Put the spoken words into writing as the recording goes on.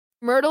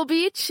Myrtle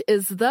Beach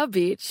is the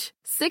beach.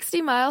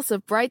 60 miles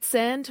of bright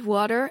sand,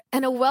 water,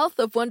 and a wealth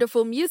of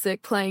wonderful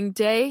music playing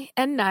day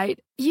and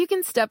night. You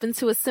can step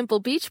into a simple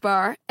beach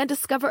bar and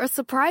discover a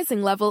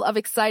surprising level of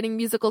exciting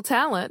musical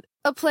talent.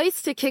 A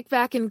place to kick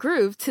back and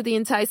groove to the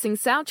enticing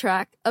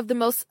soundtrack of the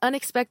most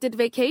unexpected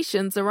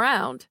vacations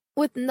around.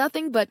 With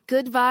nothing but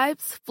good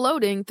vibes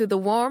floating through the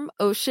warm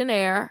ocean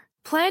air.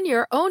 Plan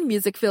your own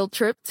music-filled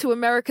trip to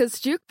America's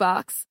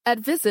Jukebox at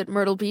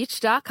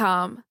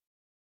visitmyrtlebeach.com.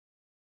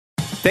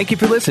 Thank you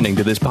for listening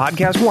to this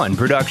Podcast One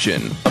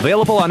production.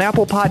 Available on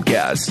Apple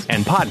Podcasts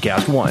and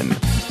Podcast One.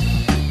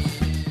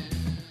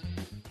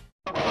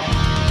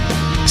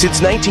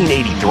 Since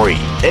 1983,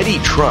 Eddie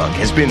Trunk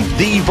has been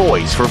the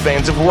voice for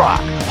fans of rock,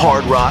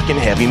 hard rock, and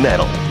heavy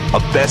metal. A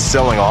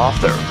best-selling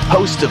author,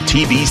 host of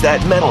TV's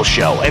That Metal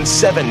Show and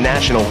 7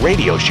 national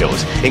radio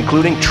shows,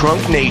 including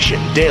Trunk Nation,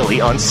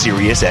 daily on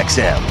Sirius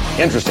XM.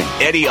 Interesting.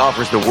 Eddie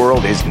offers the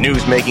world his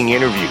news-making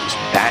interviews,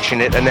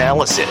 passionate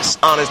analysis,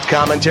 honest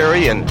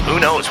commentary, and who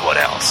knows what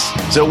else.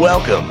 So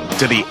welcome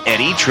to the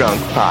Eddie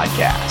Trunk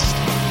Podcast.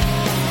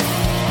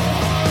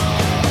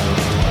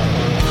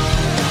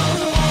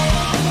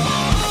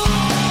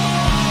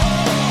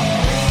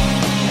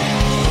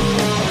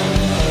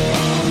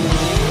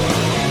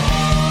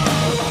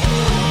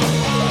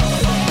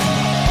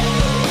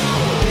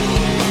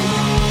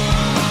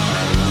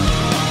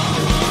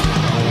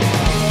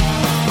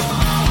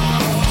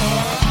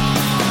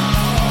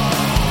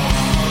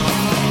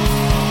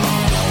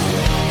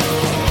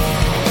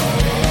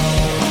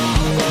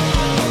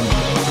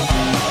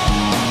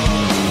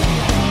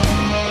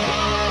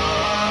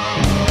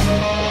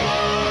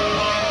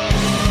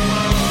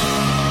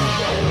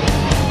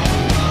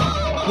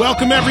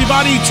 Welcome,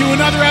 everybody, to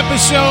another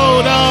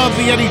episode of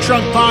the Eddie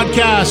Trunk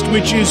Podcast,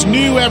 which is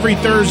new every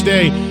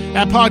Thursday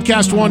at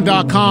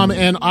podcastone.com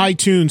and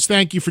iTunes.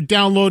 Thank you for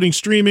downloading,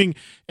 streaming,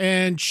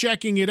 and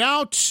checking it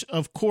out.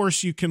 Of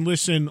course, you can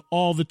listen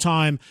all the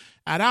time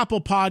at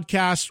Apple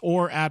Podcasts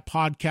or at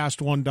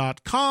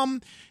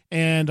podcastone.com.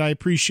 And I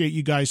appreciate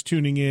you guys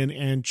tuning in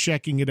and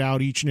checking it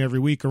out each and every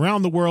week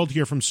around the world.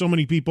 Hear from so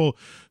many people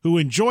who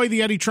enjoy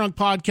the Eddie Trunk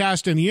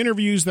Podcast and the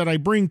interviews that I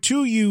bring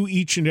to you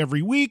each and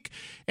every week.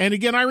 And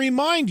again, I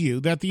remind you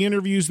that the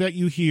interviews that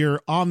you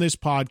hear on this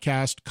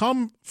podcast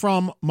come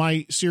from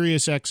my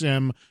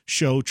SiriusXM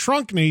show,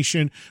 Trunk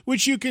Nation,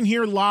 which you can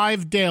hear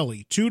live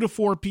daily, 2 to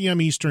 4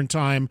 p.m. Eastern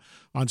Time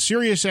on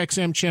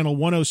SiriusXM Channel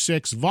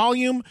 106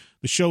 Volume.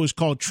 The show is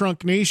called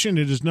Trunk Nation.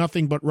 It is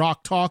nothing but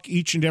rock talk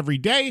each and every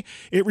day.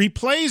 It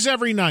replays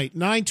every night,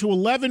 9 to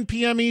 11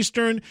 p.m.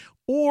 Eastern,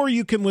 or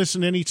you can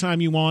listen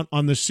anytime you want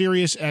on the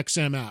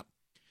SiriusXM app.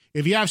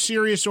 If you have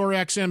Sirius or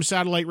XM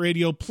satellite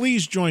radio,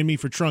 please join me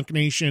for Trunk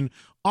Nation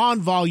on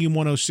Volume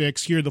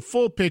 106. Hear the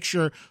full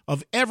picture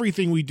of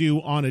everything we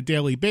do on a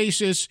daily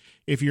basis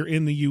if you're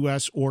in the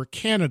U.S. or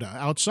Canada.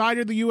 Outside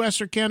of the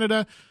U.S. or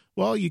Canada,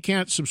 well, you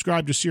can't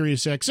subscribe to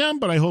SiriusXM,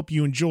 but I hope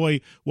you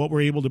enjoy what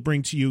we're able to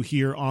bring to you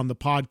here on the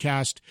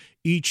podcast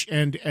each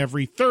and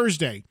every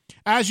Thursday.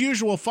 As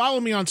usual,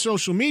 follow me on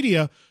social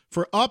media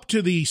for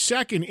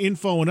up-to-the-second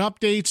info and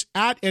updates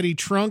at Eddie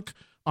Trunk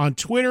on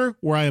Twitter,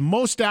 where I am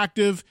most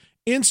active,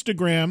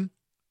 Instagram,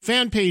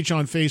 fan page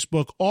on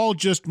Facebook, all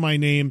just my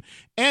name,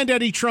 and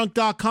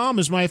EddieTrunk.com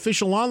is my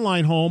official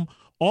online home.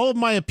 All of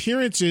my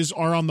appearances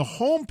are on the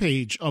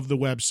homepage of the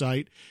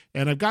website,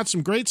 and I've got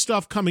some great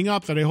stuff coming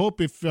up that I hope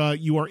if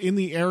you are in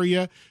the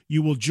area,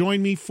 you will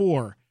join me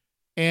for.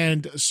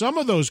 And some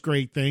of those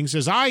great things,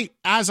 as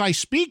I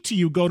speak to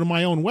you, go to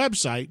my own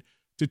website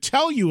to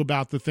tell you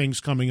about the things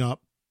coming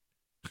up,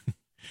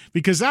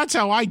 because that's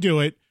how I do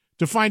it,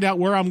 to find out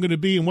where I'm going to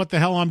be and what the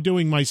hell I'm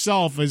doing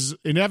myself, as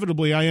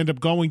inevitably I end up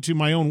going to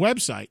my own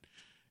website.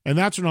 And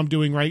that's what I'm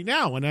doing right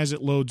now. And as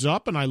it loads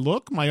up and I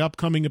look, my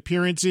upcoming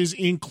appearances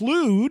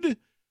include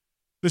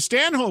the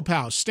Stanhope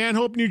House,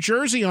 Stanhope, New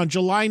Jersey, on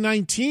July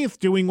 19th,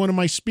 doing one of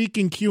my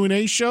speaking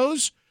Q&A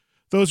shows.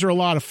 Those are a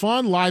lot of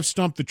fun. Live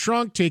Stump the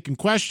Trunk, taking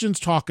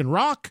questions, talking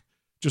rock,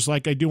 just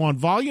like I do on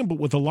Volume, but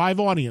with a live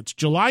audience.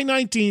 July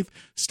 19th,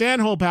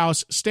 Stanhope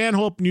House,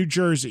 Stanhope, New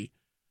Jersey.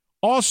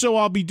 Also,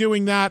 I'll be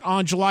doing that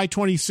on July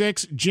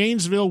 26th,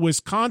 Janesville,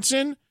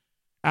 Wisconsin,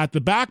 at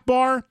the Back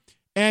Bar,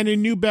 and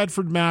in New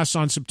Bedford, Mass.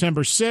 On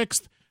September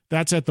 6th.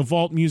 That's at the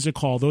Vault Music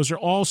Hall. Those are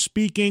all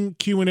speaking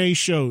Q&A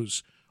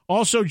shows.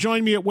 Also,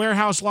 join me at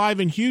Warehouse Live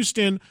in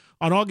Houston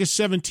on August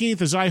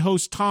 17th as I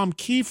host Tom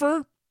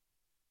Kiefer.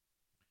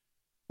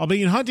 I'll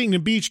be in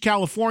Huntington Beach,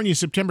 California,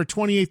 September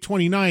 28th,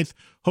 29th,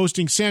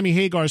 hosting Sammy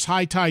Hagar's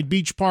High Tide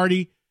Beach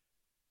Party.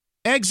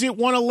 Exit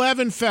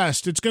 111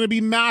 Fest. It's going to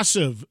be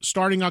massive,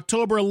 starting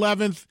October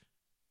 11th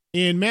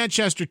in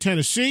Manchester,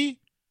 Tennessee.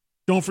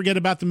 Don't forget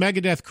about the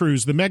Megadeth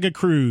Cruise, the Mega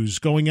Cruise,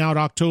 going out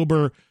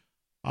October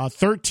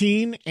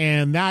 13,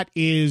 and that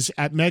is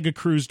at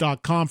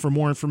megacruise.com for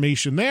more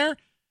information there.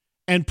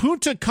 And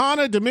Punta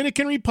Cana,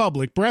 Dominican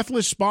Republic,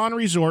 Breathless Spa and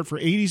Resort for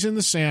 80s in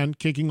the Sand,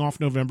 kicking off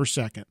November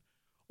 2nd.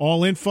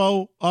 All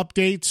info,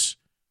 updates,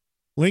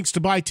 links to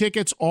buy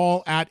tickets,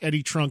 all at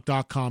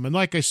eddietrunk.com. And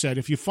like I said,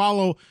 if you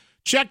follow,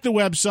 check the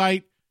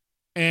website,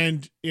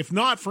 And if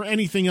not for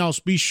anything else,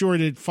 be sure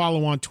to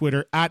follow on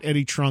Twitter at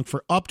Eddie Trunk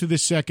for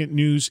up-to-the-second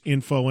news,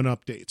 info, and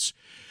updates.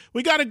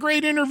 We got a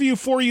great interview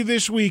for you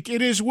this week.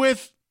 It is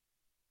with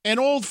an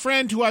old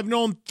friend who I've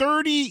known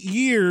 30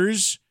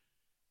 years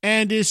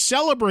and is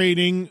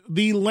celebrating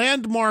the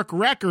landmark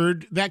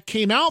record that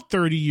came out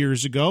 30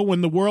 years ago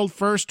when the world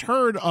first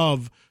heard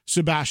of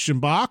Sebastian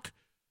Bach.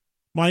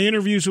 My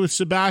interviews with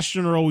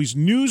Sebastian are always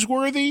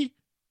newsworthy,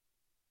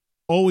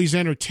 always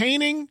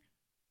entertaining,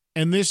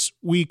 and this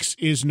week's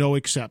is no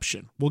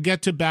exception. We'll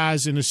get to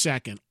Baz in a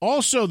second.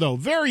 Also, though,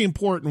 very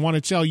important, want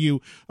to tell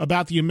you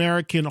about the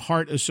American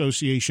Heart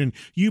Association.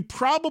 You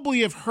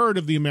probably have heard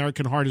of the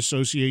American Heart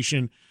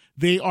Association.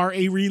 They are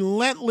a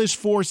relentless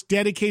force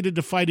dedicated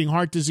to fighting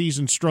heart disease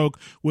and stroke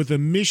with a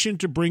mission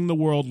to bring the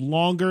world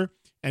longer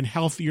and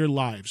healthier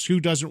lives. Who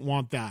doesn't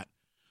want that?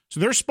 So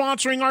they're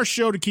sponsoring our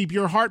show to keep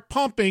your heart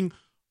pumping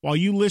while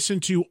you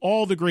listen to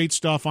all the great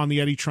stuff on the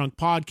Eddie Trunk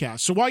podcast.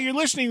 So while you're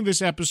listening to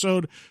this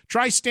episode,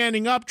 try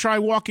standing up, try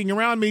walking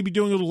around, maybe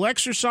doing a little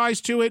exercise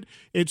to it.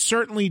 It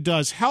certainly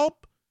does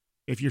help.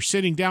 If you're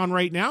sitting down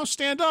right now,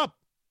 stand up.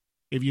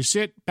 If you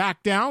sit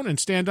back down and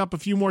stand up a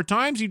few more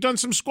times, you've done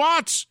some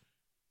squats,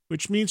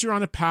 which means you're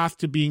on a path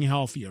to being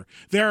healthier.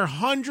 There are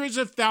hundreds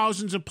of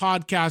thousands of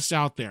podcasts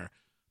out there.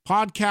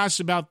 Podcasts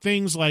about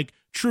things like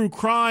true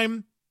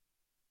crime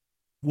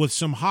with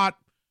some hot,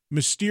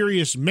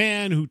 mysterious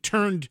man who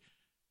turned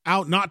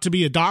out not to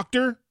be a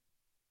doctor,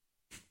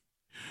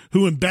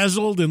 who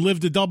embezzled and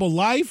lived a double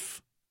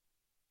life.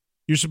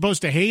 You're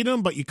supposed to hate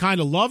him, but you kind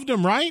of loved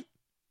him, right?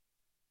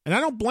 And I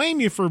don't blame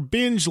you for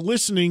binge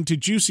listening to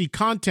juicy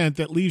content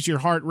that leaves your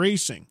heart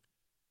racing.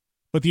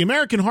 But the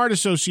American Heart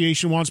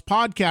Association wants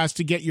podcasts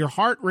to get your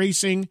heart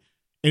racing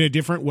in a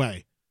different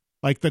way,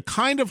 like the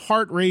kind of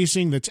heart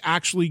racing that's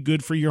actually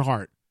good for your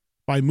heart,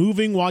 by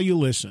moving while you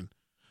listen.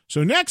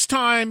 So next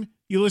time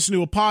you listen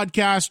to a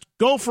podcast,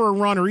 go for a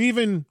run or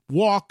even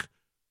walk,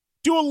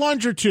 do a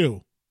lunge or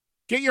two.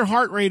 Get your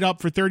heart rate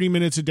up for 30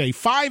 minutes a day.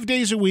 5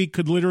 days a week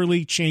could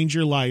literally change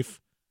your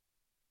life.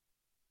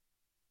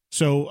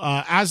 So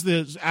as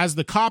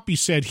the copy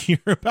said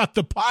here about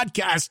the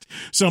podcast,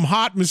 some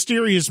hot,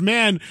 mysterious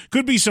man,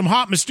 could be some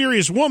hot,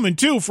 mysterious woman,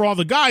 too, for all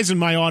the guys in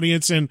my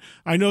audience, and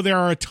I know there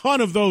are a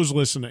ton of those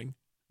listening.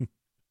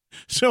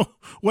 So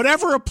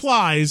whatever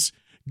applies,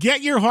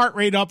 get your heart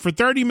rate up for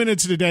 30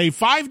 minutes a day,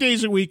 5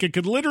 days a week. It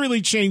could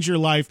literally change your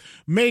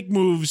life. Make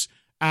moves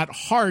at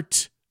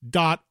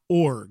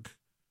heart.org.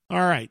 All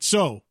right,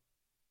 so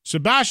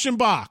Sebastian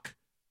Bach.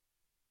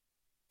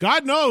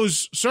 God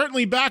knows,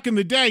 certainly back in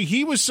the day,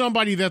 he was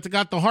somebody that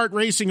got the heart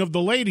racing of the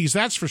ladies,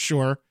 that's for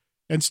sure,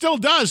 and still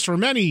does for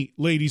many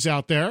ladies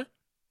out there.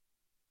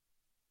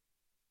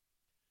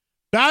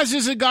 Baz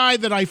is a guy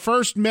that I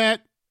first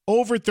met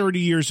over 30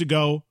 years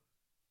ago.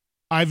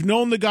 I've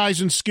known the guys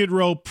in Skid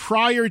Row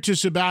prior to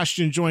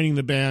Sebastian joining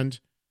the band.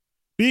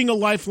 Being a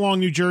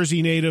lifelong New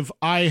Jersey native,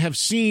 I have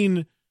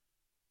seen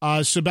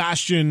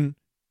Sebastian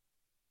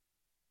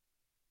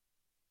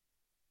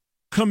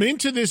come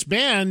into this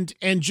band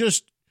and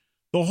just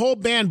the whole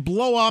band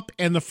blow up,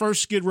 and the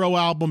first Skid Row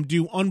album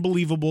do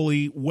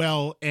unbelievably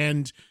well.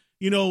 And,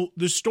 you know,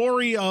 the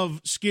story of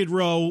Skid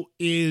Row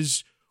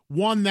is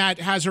one that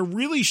has a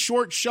really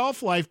short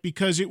shelf life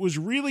because it was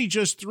really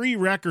just 3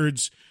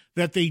 records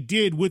that they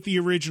did with the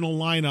original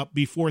lineup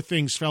before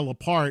things fell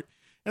apart.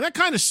 And that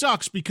kind of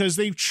sucks because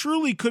they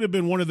truly could have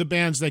been one of the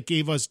bands that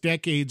gave us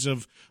decades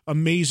of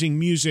amazing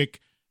music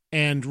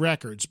and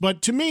records.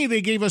 But to me,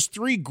 they gave us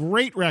 3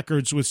 great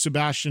records with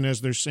Sebastian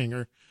as their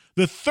singer.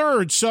 The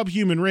third,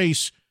 Subhuman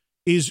Race,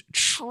 is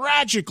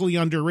tragically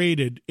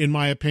underrated, in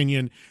my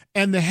opinion,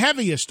 and the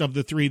heaviest of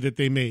the 3 that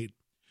they made.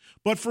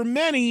 But for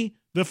many,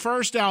 the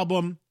first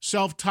album,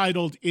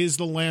 self-titled, is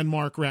the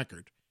landmark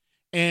record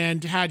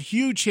and had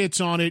huge hits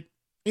on it,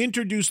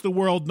 introduced the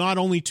world not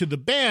only to the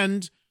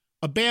band,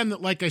 a band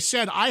that, like I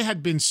said, I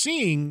had been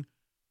seeing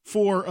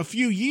for a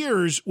few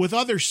years with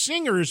other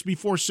singers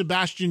before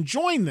Sebastian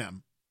joined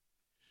them.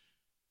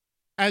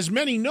 As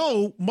many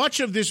know, much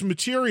of this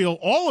material,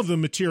 all of the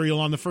material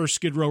on the first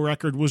Skid Row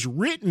record was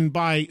written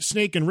by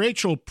Snake and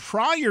Rachel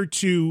prior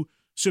to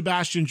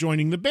Sebastian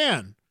joining the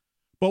band.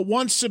 But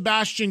once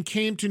Sebastian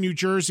came to New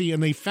Jersey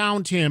and they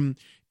found him,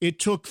 it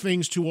took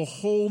things to a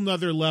whole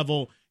nother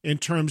level in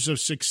terms of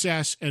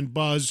success and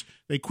buzz.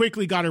 They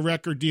quickly got a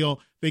record deal.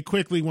 They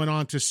quickly went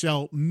on to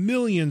sell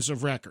millions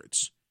of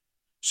records.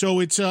 So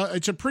it's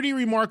a pretty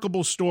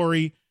remarkable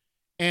story.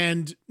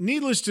 And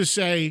needless to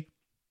say,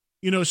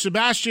 you know,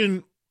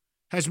 Sebastian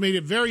has made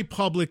it very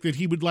public that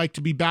he would like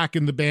to be back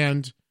in the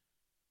band.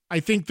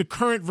 I think the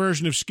current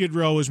version of Skid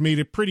Row has made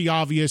it pretty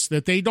obvious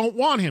that they don't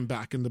want him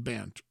back in the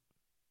band.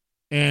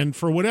 And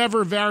for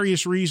whatever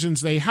various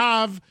reasons they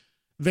have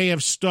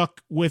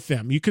stuck with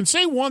them. You can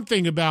say one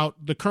thing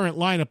about the current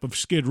lineup of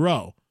Skid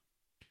Row.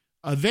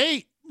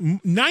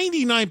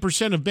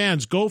 99% of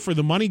bands go for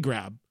the money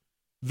grab.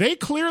 They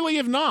clearly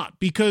have not,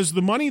 because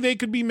the money they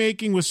could be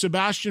making with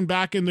Sebastian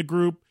back in the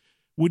group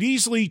would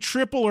easily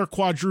triple or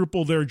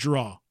quadruple their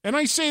draw. And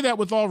I say that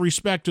with all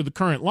respect to the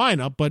current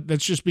lineup, but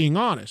that's just being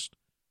honest.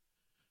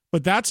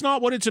 But that's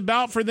not what it's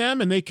about for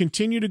them, and they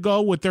continue to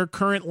go with their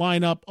current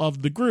lineup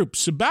of the group.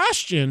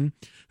 Sebastian,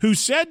 who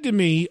said to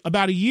me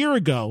about a year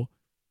ago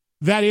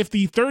that if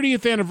the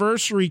 30th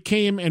anniversary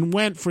came and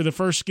went for the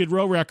first Skid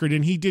Row record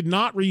and he did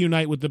not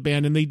reunite with the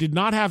band and they did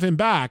not have him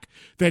back,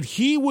 that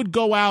he would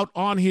go out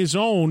on his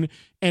own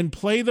and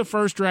play the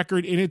first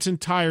record in its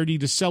entirety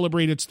to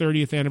celebrate its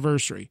 30th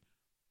anniversary.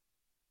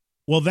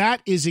 Well,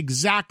 that is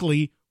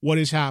exactly what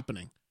is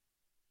happening.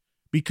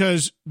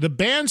 Because the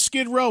band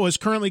Skid Row is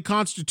currently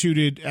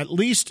constituted, at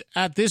least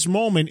at this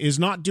moment, is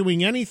not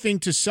doing anything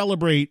to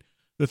celebrate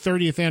the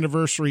 30th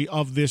anniversary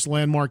of this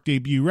landmark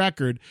debut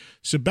record.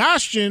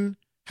 Sebastian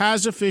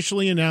has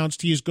officially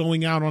announced he is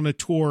going out on a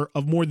tour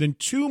of more than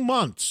 2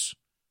 months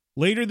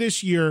later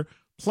this year,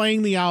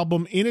 playing the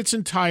album in its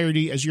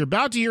entirety. As you're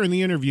about to hear in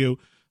the interview,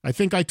 I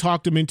think I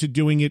talked him into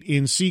doing it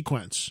in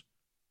sequence.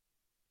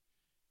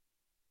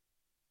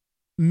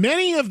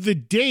 Many of the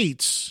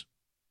dates,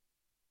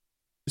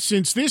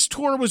 since this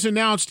tour was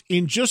announced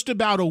in just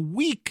about a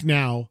week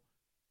now,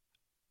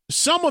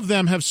 some of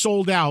them have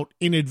sold out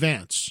in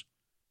advance.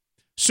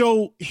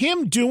 So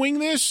him doing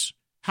this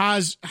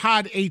has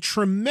had a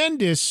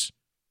tremendously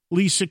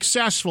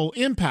successful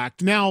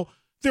impact. Now,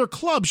 they're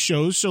club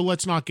shows, so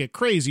let's not get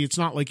crazy. It's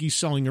not like he's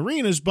selling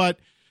arenas, but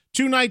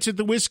 2 nights at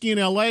the Whiskey in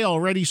L.A.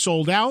 already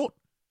sold out.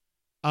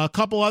 A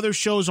couple other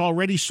shows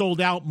already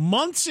sold out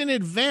months in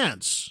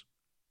advance.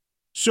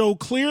 So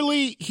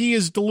clearly he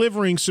is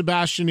delivering,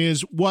 Sebastian,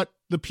 is what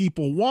the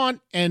people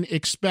want and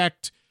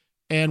expect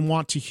and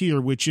want to hear,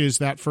 which is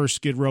that first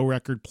Skid Row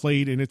record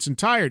played in its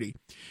entirety.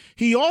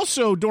 He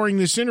also, during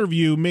this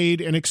interview,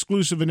 made an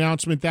exclusive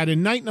announcement that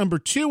in night number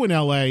 2 in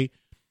L.A.,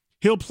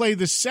 he'll play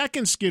the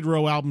second Skid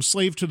Row album,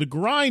 Slave to the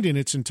Grind, in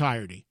its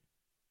entirety,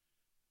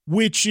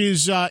 which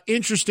is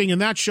interesting,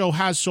 and that show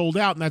has sold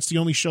out, and that's the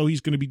only show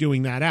he's going to be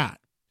doing that at.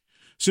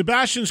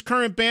 Sebastian's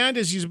current band,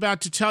 as he's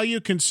about to tell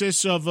you,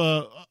 consists of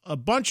a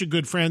bunch of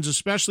good friends,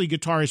 especially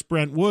guitarist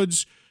Brent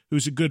Woods,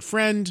 who's a good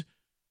friend,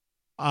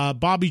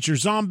 Bobby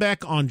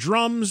Jerzombek on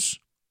drums,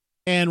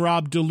 and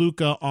Rob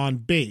DeLuca on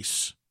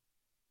bass.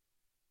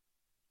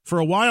 For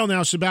a while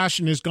now,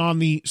 Sebastian has gone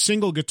the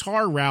single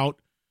guitar route,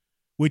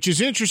 which is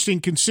interesting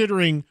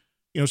considering,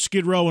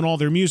 Skid Row and all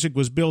their music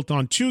was built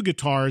on 2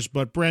 guitars,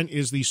 but Brent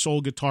is the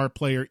sole guitar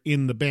player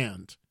in the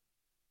band.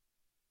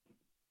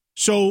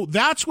 So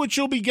that's what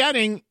you'll be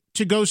getting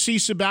to go see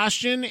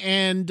Sebastian,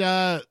 and,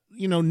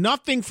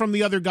 nothing from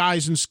the other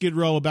guys in Skid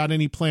Row about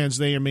any plans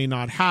they or may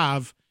not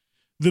have.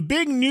 The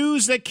big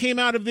news that came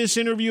out of this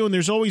interview, and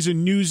there's always a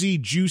newsy,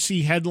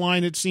 juicy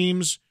headline, it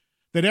seems,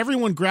 that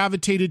everyone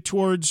gravitated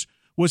towards,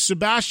 was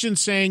Sebastian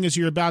saying, as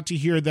you're about to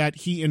hear, that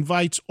he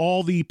invites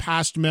all the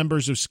past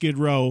members of Skid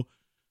Row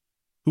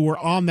who were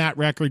on that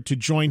record to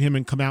join him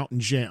and come out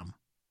and jam.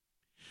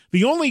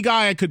 The only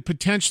guy I could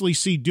potentially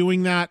see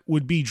doing that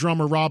would be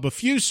drummer Rob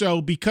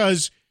Affuso,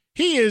 because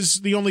he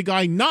is the only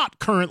guy not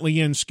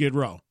currently in Skid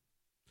Row.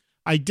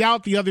 I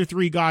doubt the other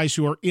 3 guys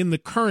who are in the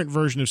current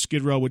version of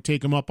Skid Row would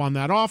take him up on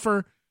that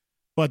offer,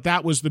 but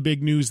that was the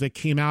big news that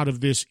came out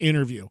of this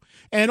interview.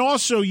 And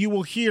also you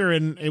will hear,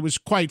 and it was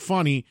quite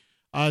funny,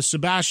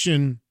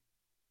 Sebastian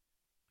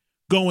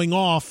going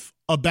off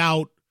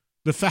about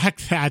the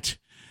fact that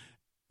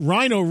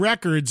Rhino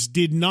Records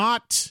did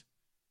not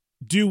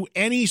do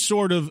any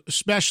sort of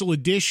special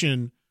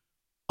edition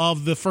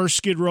of the first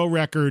Skid Row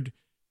record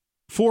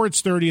for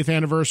its 30th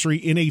anniversary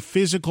in a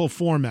physical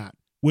format,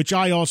 which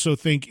I also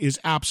think is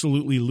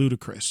absolutely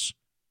ludicrous.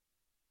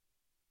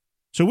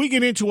 So we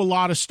get into a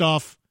lot of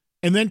stuff,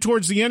 and then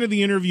towards the end of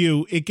the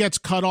interview, it gets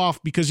cut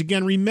off because,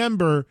 again,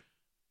 remember,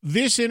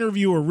 this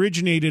interview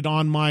originated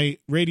on my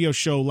radio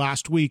show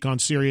last week on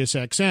Sirius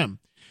XM,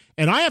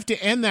 and I have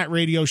to end that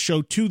radio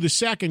show to the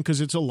second because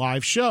it's a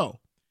live show.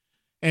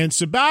 And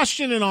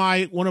Sebastian and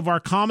I, one of our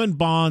common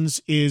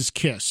bonds is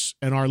Kiss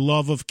and our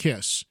love of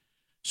Kiss.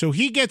 So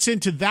he gets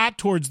into that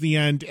towards the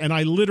end, and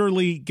I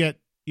literally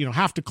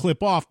have to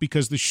clip off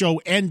because the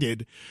show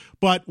ended.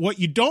 But what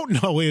you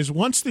don't know is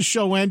once the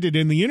show ended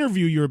and the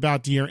interview you're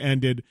about to hear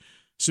ended,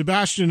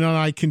 Sebastian and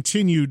I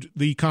continued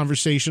the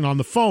conversation on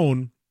the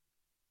phone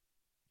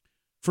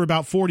for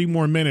about 40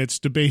 more minutes,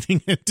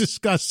 debating and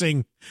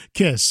discussing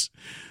Kiss.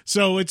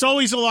 So it's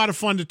always a lot of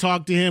fun to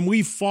talk to him.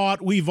 We've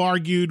fought, we've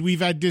argued,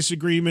 we've had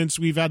disagreements,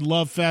 we've had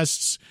love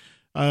fests.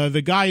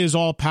 The guy is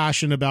all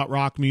passionate about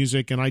rock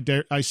music, and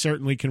I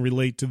certainly can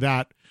relate to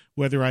that,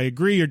 whether I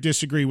agree or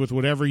disagree with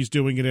whatever he's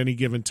doing at any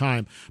given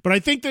time. But I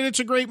think that it's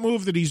a great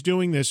move that he's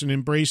doing this and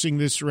embracing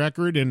this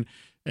record and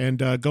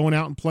going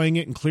out and playing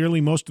it, and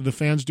clearly most of the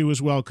fans do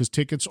as well because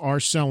tickets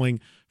are selling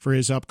for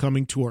his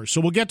upcoming tour.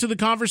 So we'll get to the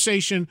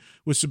conversation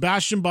with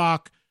Sebastian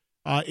Bach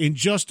in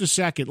just a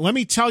second. Let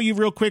me tell you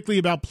real quickly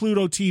about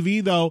Pluto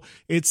TV, though.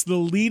 It's the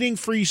leading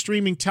free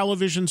streaming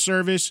television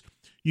service.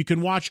 You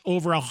can watch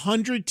over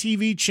 100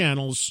 TV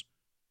channels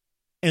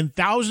and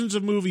thousands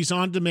of movies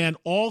on demand,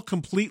 all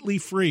completely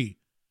free.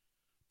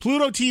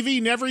 Pluto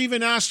TV never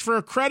even asked for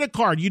a credit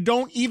card. You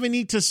don't even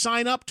need to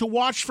sign up to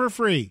watch for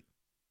free.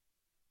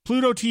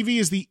 Pluto TV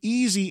is the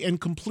easy and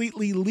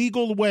completely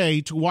legal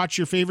way to watch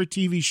your favorite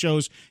TV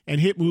shows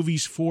and hit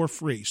movies for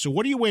free. So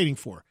what are you waiting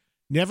for?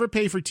 Never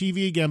pay for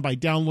TV again by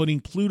downloading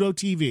Pluto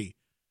TV.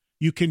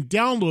 You can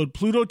download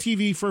Pluto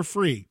TV for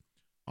free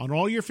on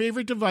all your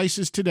favorite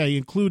devices today,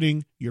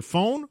 including your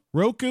phone,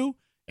 Roku,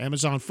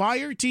 Amazon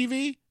Fire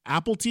TV,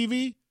 Apple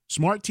TV,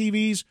 smart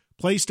TVs,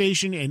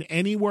 PlayStation, and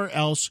anywhere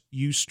else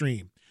you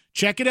stream.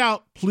 Check it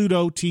out,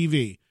 Pluto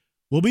TV.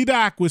 We'll be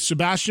back with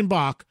Sebastian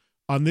Bach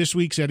on this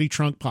week's Eddie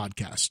Trunk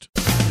Podcast.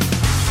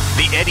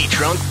 The Eddie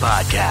Trunk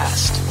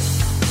Podcast.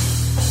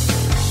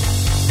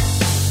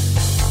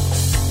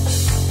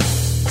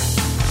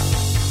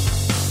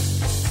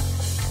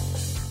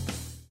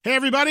 Hey,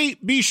 everybody,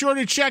 be sure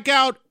to check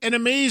out an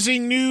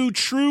amazing new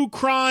true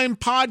crime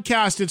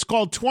podcast. It's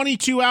called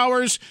 22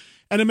 Hours,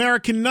 An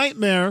American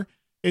Nightmare.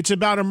 It's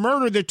about a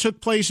murder that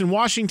took place in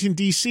Washington,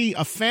 D.C.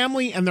 A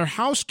family and their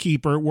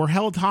housekeeper were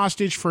held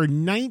hostage for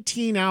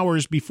 19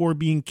 hours before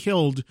being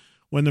killed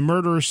when the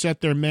murderer set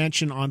their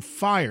mansion on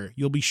fire.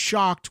 You'll be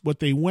shocked what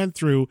they went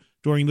through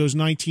during those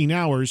 19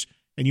 hours,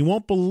 and you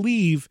won't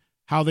believe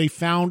how they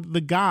found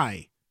the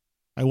guy.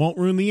 I won't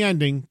ruin the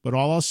ending, but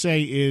all I'll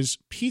say is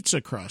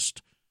pizza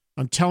crust.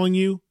 I'm telling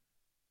you,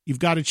 you've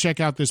got to check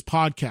out this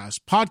podcast.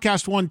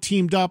 Podcast One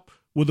teamed up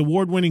with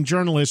award-winning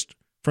journalist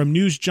from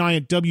news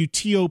giant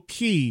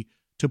WTOP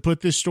to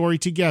put this story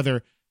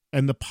together,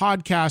 and the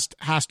podcast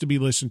has to be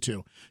listened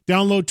to.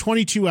 Download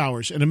 22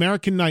 Hours, An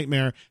American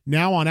Nightmare,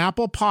 now on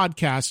Apple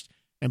Podcasts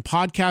and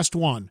Podcast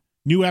One.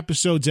 New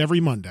episodes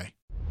every Monday.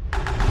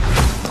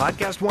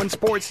 Podcast One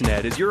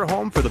Sportsnet is your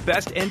home for the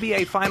best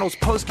NBA Finals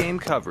postgame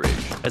coverage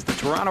as the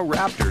Toronto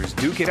Raptors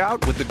duke it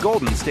out with the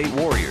Golden State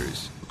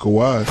Warriors.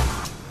 Kawhi,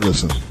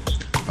 listen,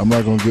 I'm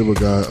not going to give a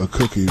guy a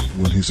cookie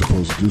when he's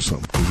supposed to do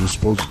something, because you're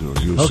supposed to do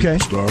it. You're a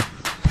superstar.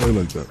 Play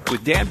like that.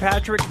 With Dan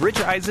Patrick,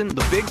 Rich Eisen,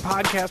 The Big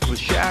Podcast with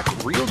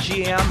Shaq, Real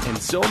GM, and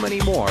so many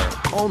more,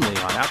 only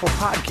on Apple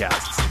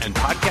Podcasts and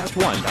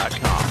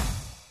PodcastOne.com.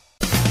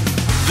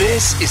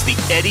 This is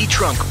the Eddie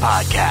Trunk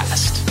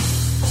Podcast.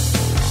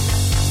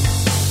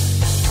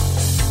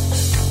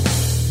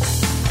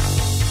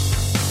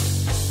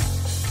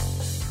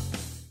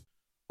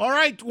 All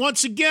right,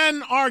 once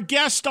again, our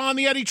guest on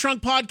the Eddie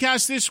Trunk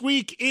Podcast this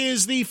week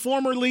is the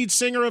former lead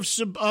singer of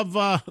Sebastian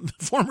Bach,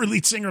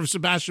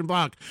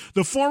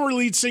 the former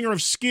lead singer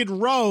of Skid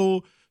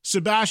Row,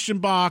 Sebastian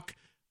Bach.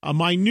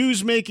 My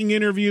news-making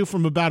interview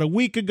from about a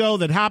week ago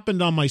that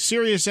happened on my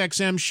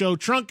SiriusXM show,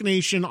 Trunk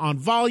Nation, on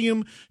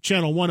Volume,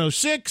 Channel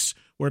 106,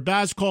 where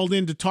Baz called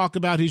in to talk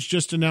about his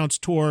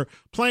just-announced tour,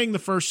 playing the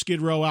first Skid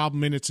Row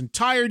album in its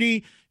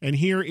entirety, and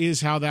here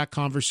is how that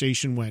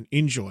conversation went.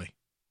 Enjoy.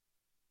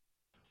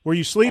 Were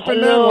you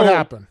sleeping, man? What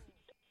happened?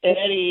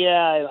 Eddie,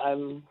 yeah,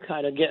 I'm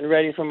kind of getting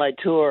ready for my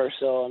tour,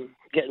 so I'm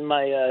getting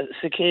my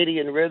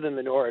circadian rhythm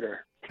in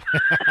order.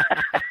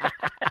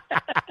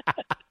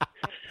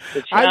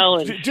 The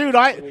challenge,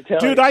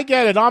 I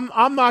get it.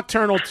 I'm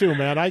nocturnal too,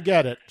 man. I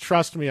get it.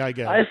 Trust me, I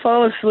get it. I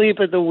fall asleep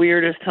at the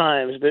weirdest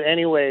times, but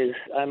anyways,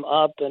 I'm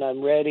up and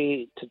I'm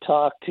ready to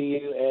talk to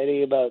you,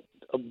 Eddie, about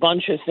a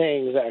bunch of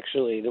things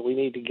actually that we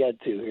need to get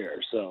to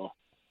here. So.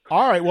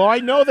 All right. Well, I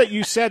know that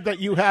you said that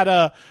you had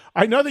a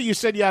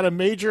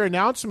major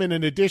announcement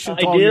in addition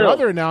to all your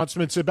other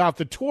announcements about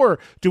the tour.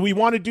 Do we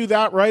want to do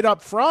that right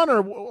up front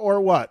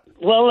or what?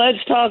 Well,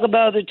 let's talk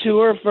about the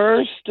tour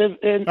first, and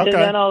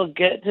then I'll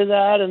get to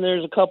that. And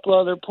there's a couple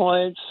other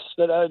points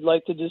that I'd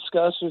like to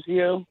discuss with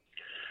you.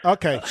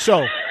 Okay.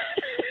 So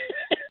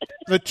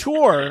the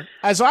tour,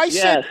 as I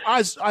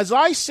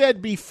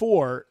said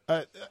before,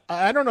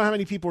 I don't know how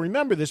many people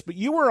remember this, but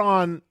you were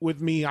on with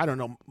me. I don't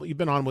know. You've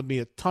been on with me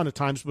a ton of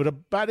times, but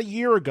about a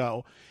year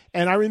ago.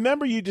 And I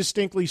remember you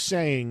distinctly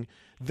saying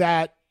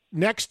that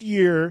next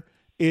year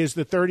is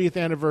the 30th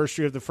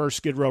anniversary of the first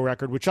Skid Row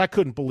record, which I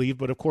couldn't believe,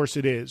 but of course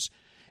it is.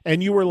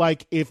 And you were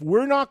like, if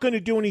we're not going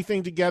to do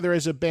anything together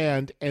as a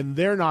band and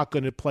they're not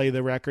going to play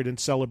the record and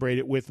celebrate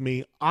it with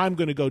me, I'm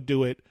going to go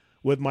do it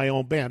with my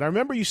own band. I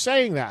remember you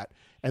saying that,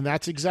 and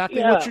that's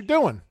exactly what you're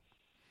doing.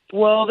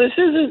 Well, this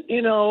isn't,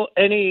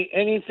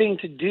 anything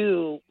to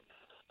do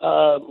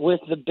with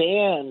the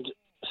band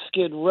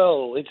Skid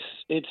Row.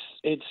 It's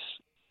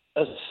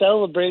a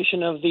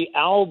celebration of the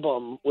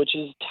album, which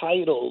is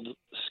titled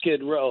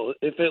Skid Row.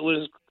 If it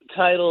was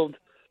titled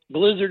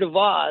Blizzard of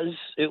Oz,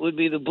 it would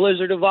be the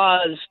Blizzard of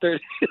Oz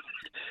 30.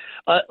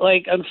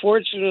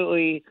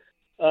 Unfortunately,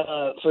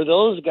 for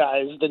those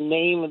guys, the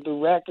name of the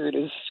record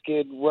is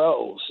Skid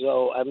Row.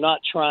 So I'm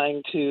not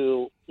trying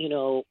to,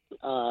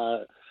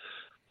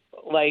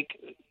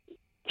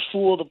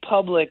 fool the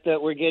public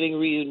that we're getting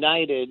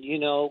reunited.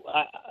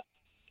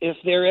 If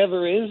there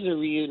ever is a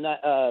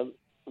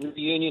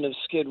reunion of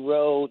Skid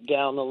Row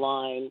down the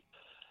line,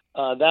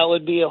 that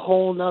would be a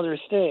whole nother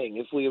thing.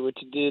 If we were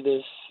to do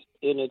this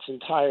in its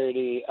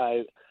entirety,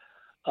 I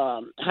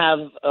have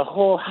a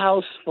whole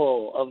house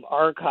full of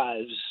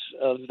archives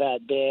of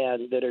that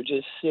band that are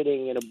just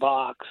sitting in a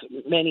box,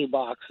 many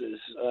boxes,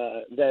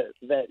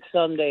 that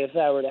someday, if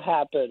that were to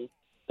happen,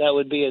 that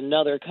would be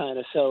another kind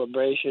of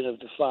celebration of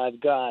the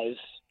five guys.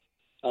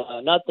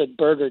 Not the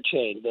burger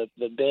chain,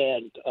 the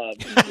band,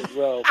 Skid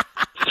Row.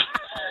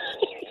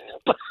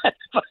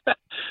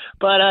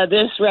 but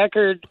this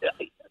record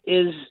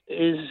is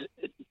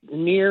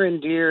near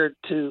and dear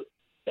to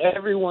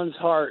everyone's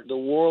heart the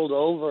world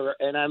over,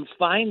 and I'm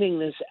finding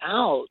this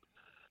out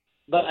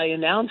by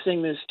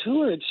announcing this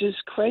tour. It's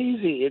just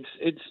crazy.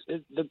 It's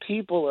the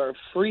people are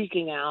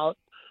freaking out.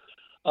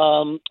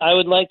 I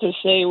would like to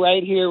say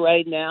right here,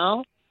 right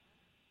now,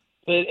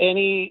 that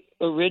any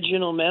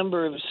original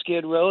member of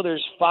Skid Row,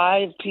 there's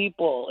 5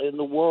 people in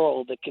the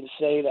world that can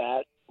say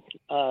that.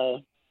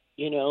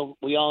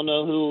 We all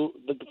know who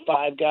the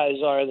 5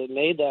 guys are that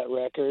made that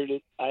record.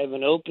 I have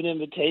an open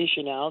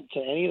invitation out to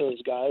any of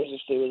those guys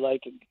if they would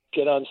like to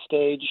get on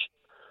stage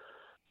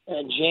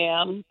and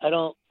jam. I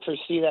don't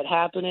foresee that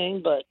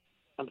happening, but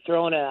I'm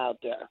throwing it out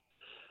there.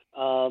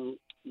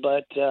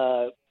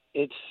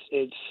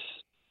 It's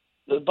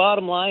the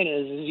bottom line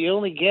is you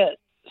only get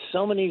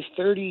so many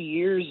 30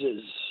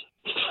 yearses.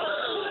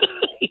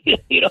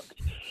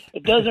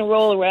 It doesn't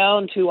roll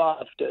around too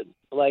often,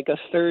 like a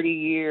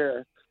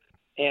 30-year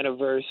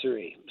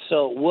anniversary.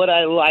 So would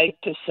I like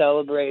to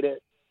celebrate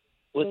it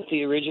with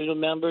the original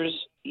members?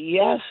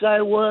 Yes,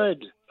 I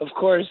would. Of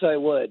course I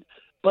would.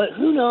 But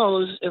who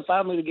knows if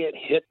I'm going to get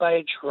hit by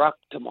a truck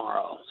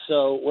tomorrow.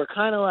 So we're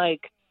kind of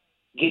like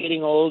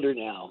getting older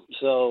now.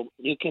 So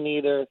you can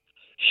either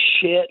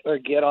shit or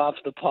get off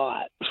the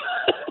pot.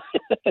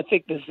 I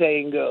think the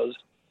saying goes.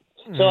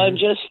 So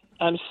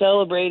I'm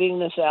celebrating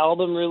this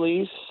album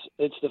release.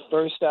 It's the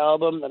first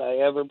album that I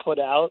ever put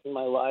out in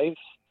my life.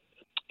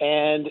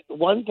 And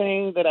one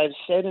thing that I've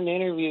said in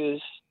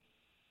interviews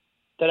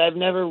that I've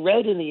never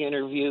read in the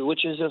interview,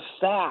 which is a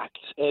fact,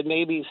 and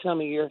maybe some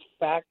of your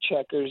fact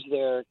checkers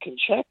there can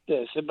check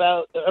this,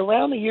 about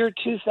around the year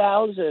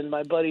 2000,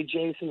 my buddy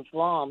Jason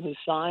Flom, who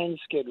signed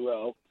Skid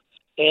Row,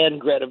 and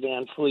Greta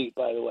Van Fleet,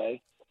 by the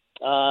way,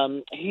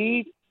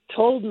 he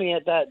told me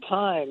at that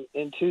time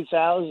in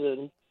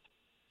 2000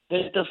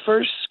 that the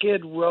first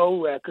Skid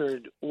Row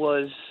record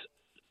was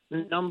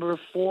number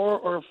 4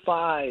 or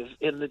 5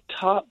 in the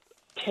top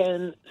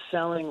 10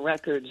 selling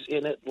records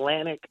in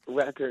Atlantic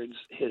Records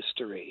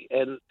history.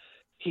 And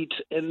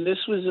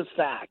this was a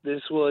fact.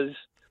 This was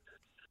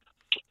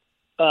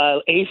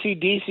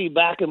AC/DC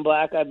Back in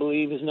Black, I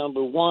believe, is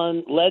number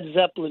 1. Led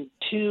Zeppelin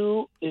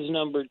 2 is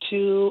number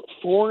 2.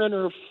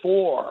 Foreigner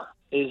 4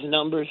 is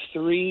number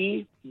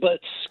 3. But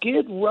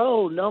Skid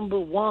Row number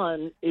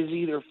 1 is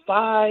either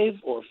 5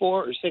 or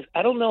 4 or 6.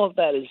 I don't know if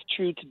that is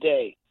true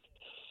today.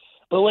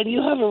 But when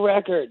you have a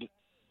record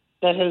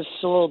that has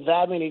sold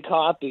that many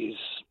copies,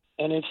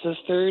 and it's the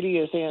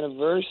 30th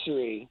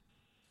anniversary,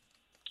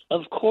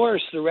 of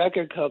course the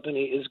record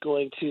company is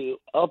going to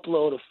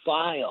upload a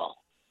file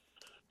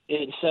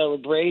in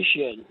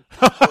celebration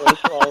for us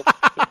all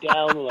to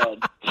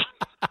download.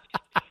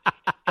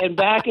 And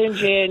back in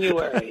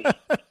January,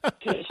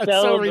 to celebrate,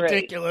 so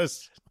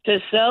ridiculous. To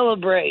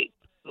celebrate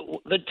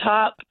the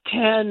top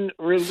 10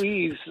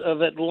 release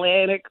of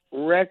Atlantic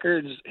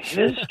Records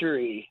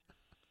history,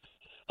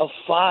 a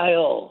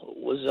file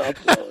was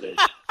uploaded.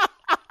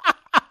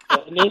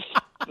 And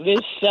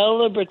this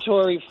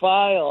celebratory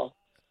file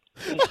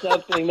is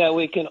something that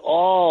we can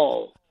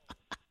all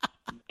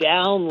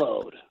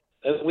download.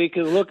 And we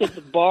can look at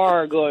the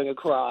bar going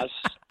across,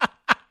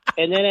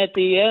 and then at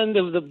the end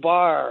of the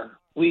bar,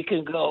 we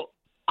can go,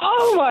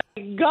 oh my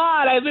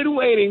God, I've been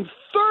waiting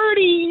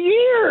 30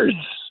 years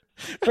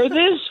for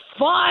this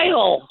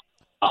file.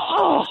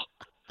 Oh,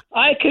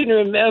 I can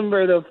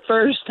remember the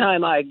first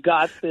time I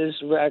got this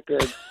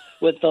record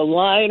with the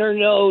liner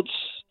notes,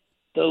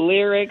 the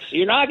lyrics.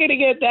 You're not going to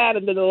get that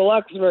in the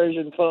deluxe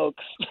version,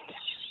 folks.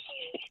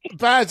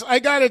 Baz, I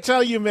got to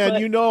tell you, man,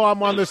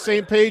 I'm on the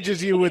same page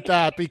as you with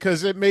that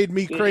because it made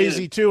me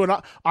crazy too. And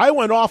I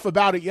went off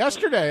about it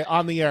yesterday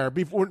on the air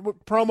before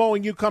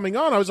promoting you coming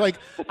on. I was like,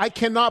 I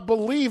cannot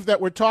believe that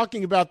we're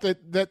talking about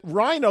that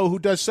Rhino, who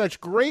does such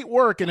great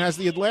work and has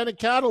the Atlantic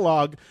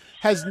catalog,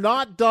 has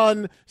not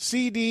done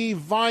CD,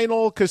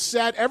 vinyl,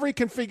 cassette, every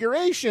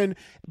configuration.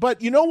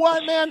 But you know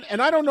what, man?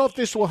 And I don't know if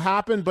this will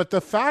happen, but the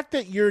fact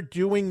that you're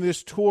doing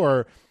this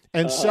tour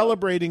and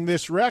celebrating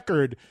this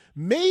record,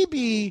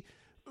 maybe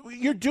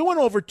you're doing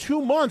over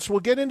 2 months. We'll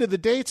get into the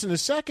dates in a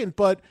second,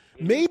 but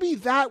maybe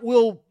that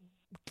will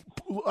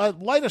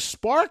light a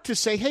spark to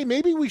say, hey,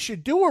 maybe we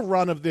should do a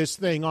run of this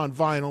thing on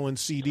vinyl and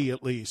CD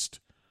at least.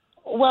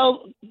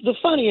 Well, the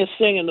funniest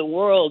thing in the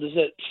world is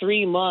that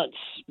 3 months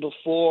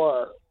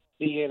before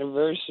the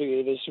anniversary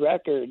of this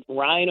record,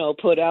 Rhino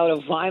put out a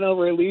vinyl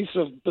release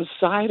of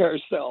Beside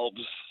Ourselves.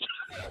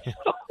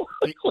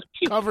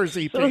 Covers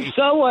EP.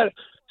 So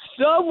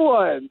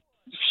someone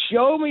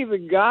show me the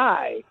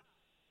guy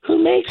who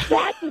makes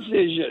that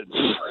decision.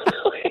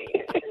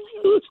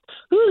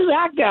 Who's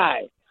that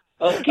guy?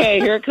 Okay,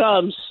 here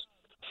comes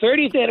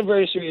 30th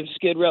anniversary of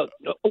Skid Row.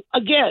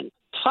 Again,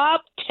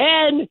 top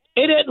 10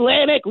 in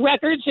Atlantic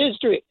Records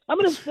history. I'm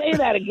going to say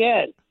that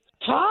again.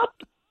 Top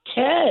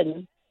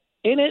 10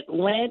 in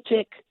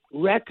Atlantic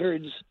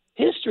Records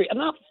history. I'm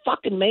not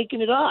fucking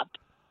making it up.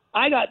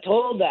 I got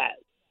told that.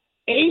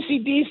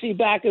 AC/DC,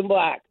 Back in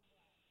Black.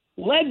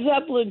 Led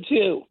Zeppelin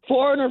 2,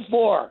 Foreigner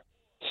 4,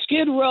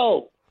 Skid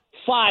Row,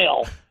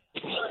 File.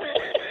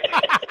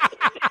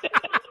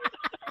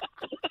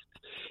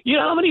 You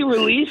know how many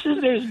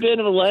releases there's been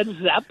of Led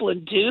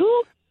Zeppelin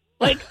 2?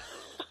 Like,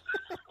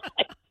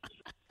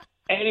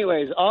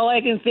 anyways, all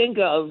I can think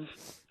of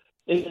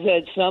is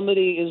that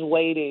somebody is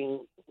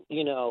waiting,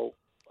 you know,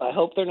 I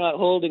hope they're not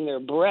holding their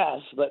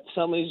breath, but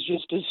somebody's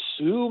just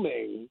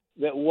assuming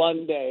that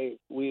one day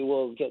we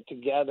will get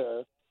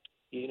together,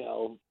 you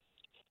know.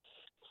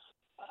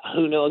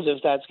 Who knows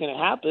if that's going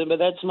to happen, but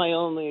that's my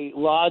only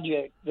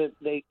logic that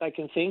I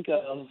can think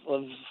of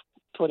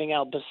putting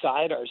out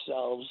beside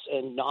ourselves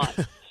and not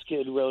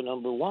Skid Row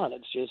 #1.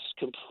 It's just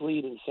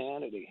complete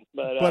insanity.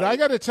 But I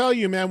got to tell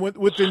you, man,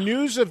 with the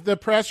news of the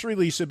press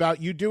release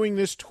about you doing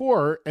this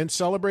tour and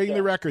celebrating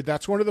the record,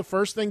 that's one of the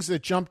first things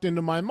that jumped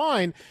into my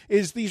mind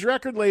is these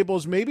record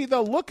labels, maybe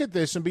they'll look at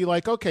this and be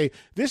like, okay,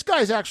 this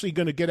guy's actually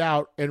going to get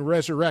out and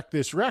resurrect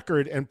this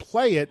record and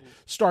play it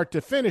start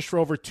to finish for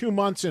over 2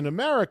 months in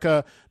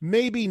America.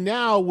 Maybe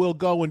now we'll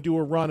go and do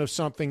a run of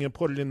something and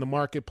put it in the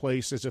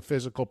marketplace as a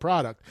physical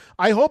product.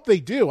 I hope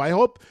they do. I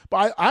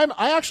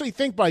actually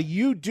think by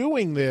you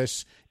doing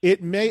this,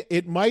 it might,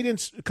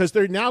 because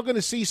they're now going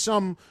to see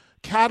some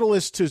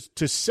catalyst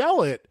to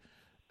sell it.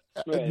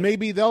 Right.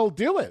 Maybe they'll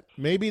do it.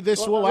 Maybe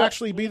this will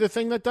actually be the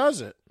thing that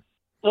does it.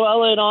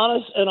 Well, in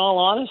all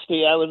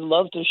honesty, I would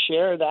love to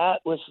share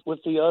that with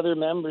the other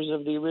members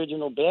of the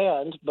original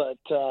band, but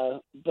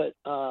that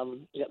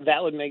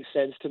would make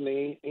sense to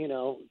me, you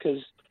know,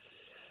 because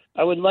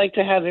I would like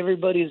to have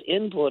everybody's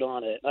input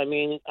on it. I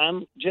mean,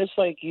 I'm just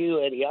like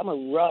you, Eddie. I'm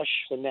a Rush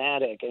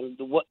fanatic, and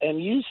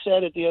you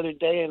said it the other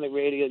day on the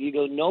radio. You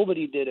go,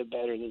 nobody did it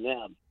better than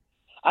them.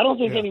 I don't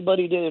think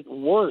anybody did it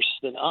worse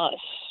than us.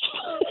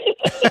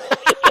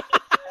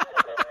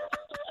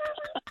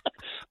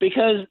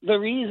 Because the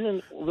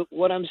reason,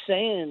 what I'm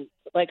saying,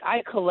 like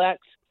I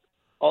collect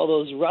all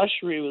those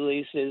Rush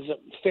re-releases.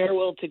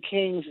 Farewell to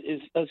Kings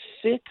is a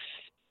 6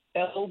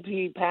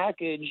 LP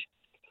package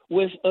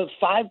with a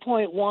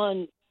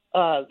 5.1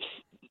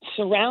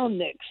 surround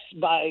mix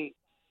by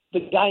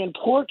the guy in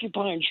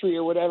Porcupine Tree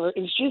or whatever.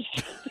 It's just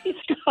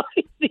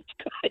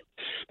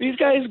these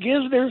guys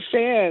give their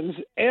fans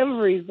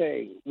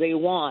everything they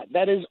want.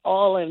 That is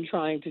all I'm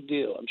trying to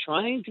do. I'm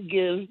trying to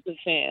give the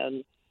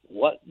fans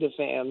what the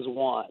fans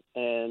want.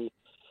 And,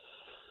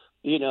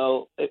 you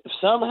know,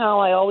 somehow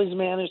I always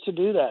manage to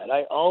do that.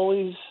 I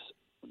always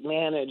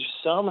manage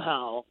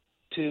somehow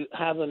to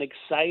have an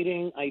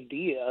exciting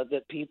idea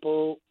that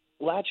people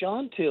latch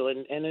on to,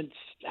 and it's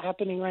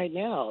happening right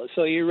now.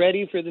 So you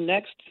ready for the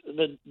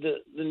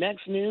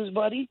next news,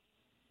 buddy?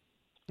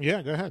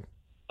 Yeah, go ahead.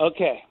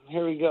 Okay,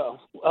 here we go.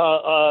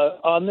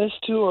 On this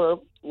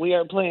tour, we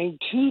are playing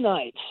 2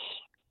 nights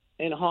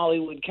in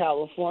Hollywood,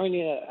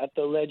 California at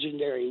the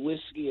legendary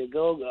Whiskey A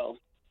Go-Go.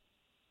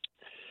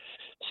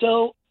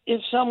 So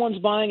if someone's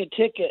buying a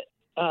ticket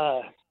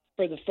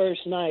for the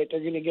first night, they're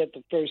going to get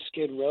the first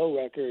Skid Row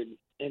record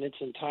in its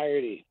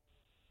entirety.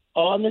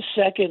 On the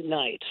second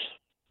night,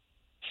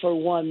 for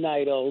 1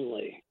 night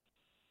only,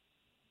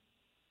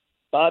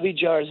 Bobby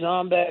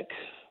Jarzombeck,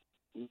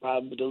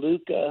 Rob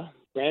DeLuca,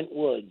 Brent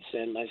Woods,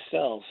 and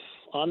myself,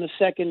 on the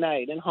second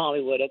night in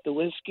Hollywood at the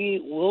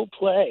Whiskey, will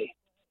play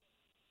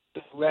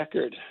the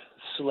record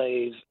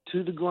Slave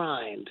to the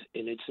Grind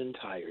in its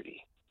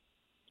entirety.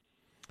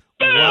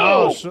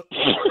 Wow.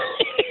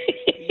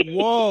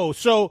 Whoa.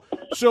 So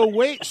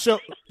wait. So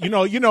you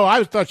know.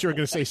 I thought you were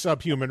going to say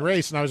Subhuman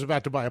Race, and I was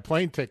about to buy a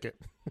plane ticket.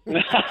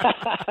 Well,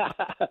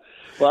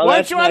 why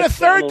don't you add a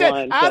third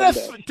day?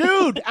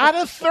 Add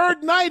a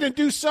third night and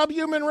do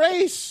Subhuman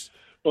Race.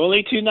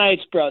 Only 2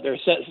 nights, brother.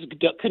 So,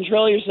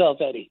 control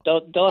yourself, Eddie.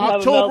 Don't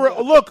October. have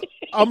a Look,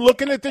 I'm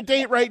looking at the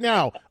date right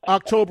now.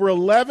 October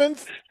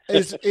 11th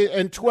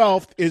and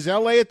 12th is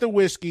L.A. at the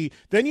Whiskey.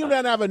 Then you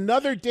then have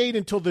another date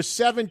until the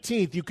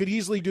 17th. You could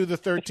easily do the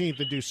 13th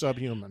and do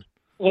Subhuman.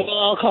 Well,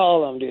 I'll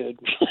call them, dude.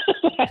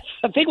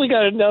 I think we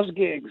got enough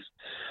gigs.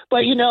 But,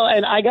 you know,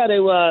 and I got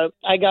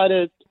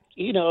to,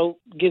 you know,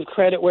 give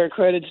credit where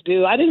credit's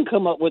due. I didn't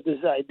come up with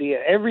this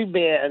idea. Every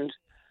band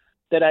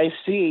that I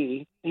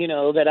see, you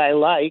know, that I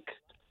like,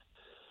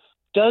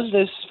 does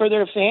this for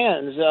their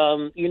fans.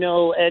 You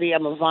know, Eddie,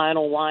 I'm a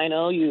vinyl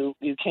wino. You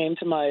came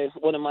to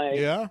one of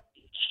my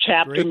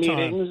chapter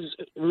meetings,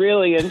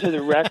 really into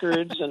the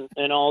records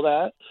and all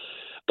that.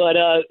 But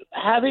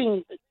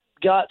having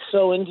got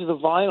so into the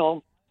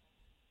vinyl,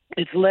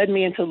 it's led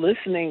me into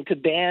listening to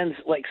bands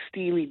like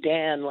Steely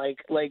Dan, like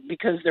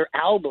because their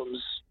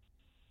albums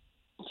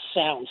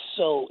sound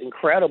so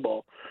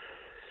incredible.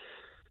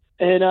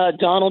 And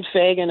Donald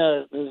Fagen,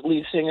 the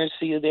lead singer,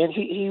 Steely Dan,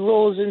 he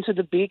rolls into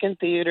the Beacon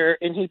Theater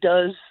and he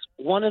does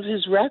one of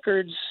his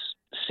records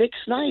 6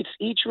 nights,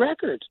 each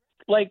record.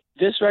 Like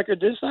this record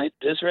this night,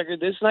 this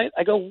record this night.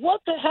 I go, what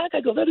the heck?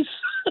 I go, that is.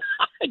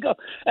 I go,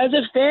 as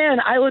a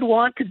fan, I would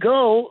want to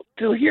go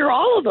to hear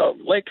all of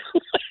them.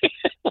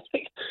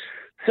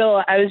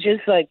 So I was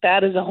just like,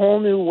 that is a whole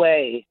new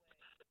way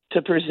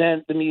to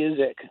present the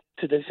music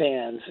to the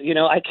fans. You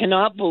know, I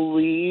cannot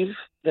believe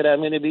that I'm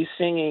going to be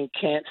singing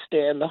 "Can't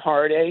Stand the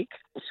Heartache."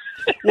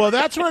 Well,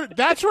 that's what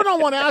I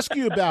want to ask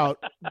you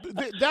about.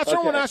 That's what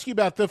I want to ask you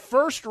about, the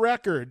first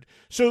record.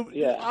 So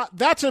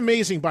that's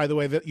amazing, by the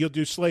way, that you'll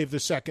do Slave the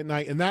second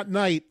night. And that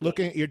night,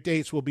 looking at your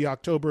dates, will be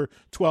October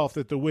 12th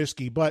at the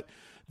Whiskey. But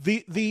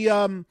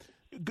the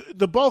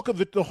bulk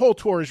of the whole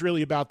tour is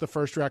really about the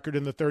first record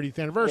and the 30th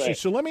anniversary. Right.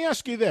 So let me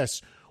ask you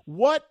this.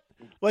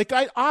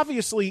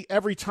 Obviously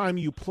every time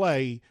you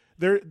play,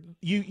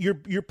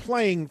 you're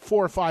playing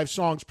 4 or 5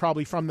 songs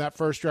probably from that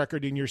first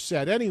record in your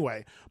set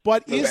anyway.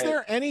 But is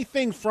there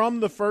anything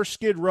from the first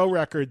Skid Row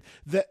record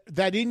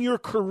that in your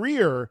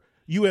career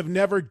you have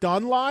never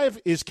done live?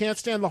 Is Can't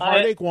Stand the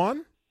Heartache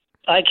one?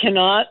 I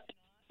cannot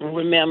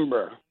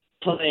remember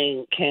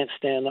playing Can't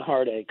Stand the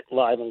Heartache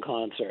live in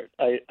concert.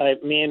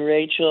 Me and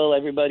Rachel,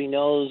 everybody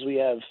knows we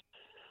have,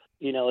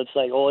 you know, it's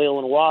like oil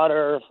and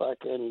water.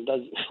 Fucking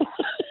does.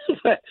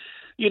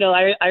 You know,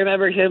 I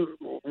remember him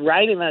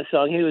writing that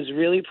song. He was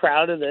really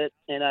proud of it,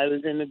 and I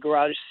was in the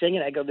garage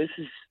singing. I go, "This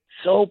is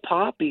so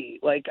poppy."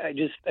 Like,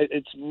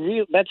 it's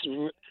real.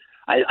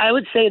 I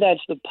would say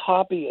that's the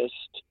poppiest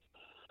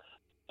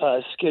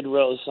Skid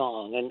Row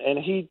song. And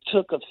he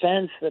took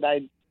offense that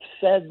I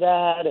said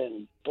that,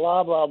 and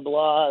blah blah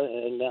blah.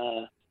 And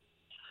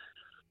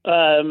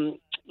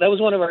that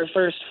was one of our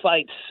first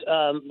fights.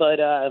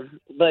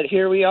 But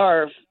here we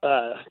are,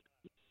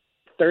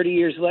 30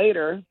 years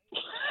later.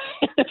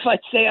 If I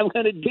say I'm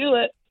going to do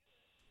it,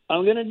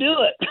 I'm going to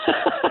do it.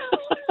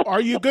 Are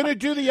you going to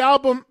do the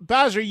album,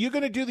 Baz? Are you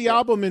going to do the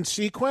album in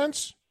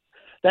sequence?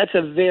 That's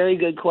a very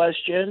good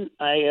question.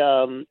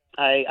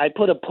 I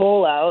put a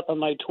poll out on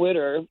my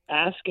Twitter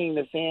asking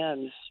the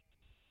fans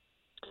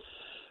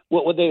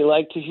what would they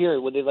like to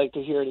hear. Would they like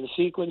to hear it in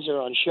sequence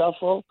or on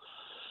shuffle?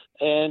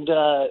 And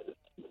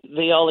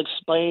they all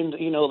explained,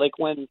 you know, like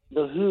when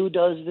The Who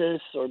does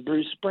this or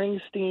Bruce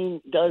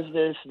Springsteen does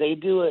this, they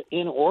do it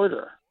in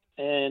order.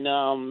 And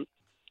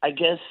I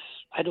guess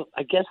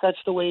that's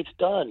the way it's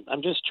done.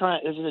 I'm just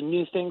trying. This is a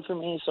new thing for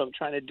me, so I'm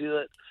trying to do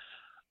it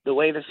the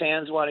way the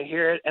fans want to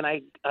hear it. And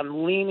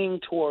I'm leaning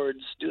towards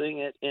doing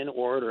it in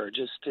order,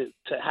 just to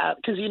have,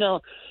 because, you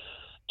know,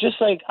 just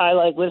like I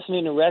like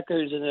listening to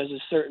records, and there's a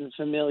certain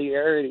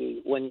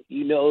familiarity when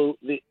you know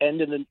the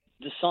end of the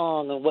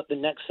song and what the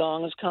next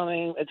song is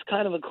coming. It's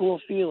kind of a cool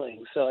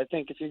feeling. So I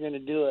think if you're going to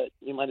do it,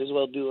 you might as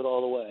well do it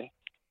all the way.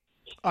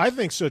 I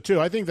think so, too.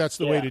 I think that's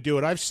the way to do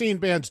it. I've seen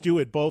bands do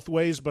it both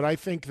ways, but I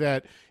think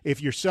that if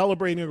you're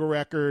celebrating a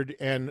record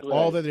and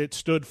all that it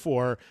stood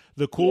for,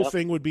 the cool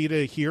thing would be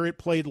to hear it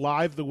played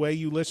live the way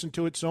you listen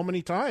to it so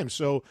many times.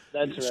 So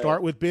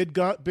start with Big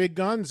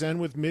Guns, end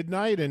with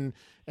Midnight, and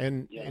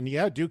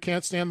do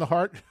Can't Stand the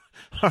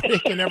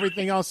Heartache and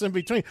everything else in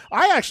between.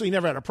 I actually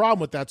never had a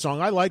problem with that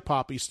song. I like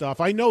poppy stuff.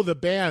 I know the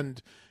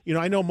band. You know,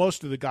 I know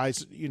most of the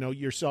guys, you know,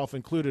 yourself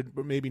included,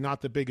 but maybe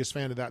not the biggest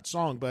fan of that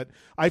song. But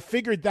I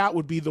figured that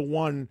would be the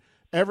one.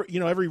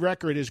 Every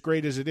record, as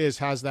great as it is,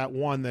 has that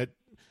one that,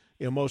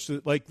 you know, most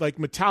of, like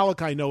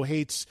Metallica, I know,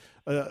 hates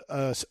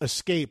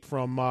Escape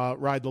from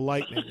Ride the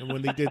Lightning, and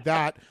when they did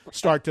that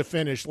start to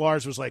finish,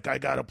 Lars was like, "I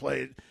gotta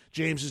play it.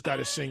 James has got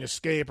to sing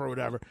Escape or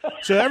whatever."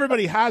 So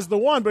everybody has the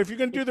one, but if you're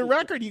going to do the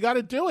record, you got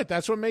to do it.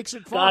 That's what makes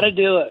it fun. Got to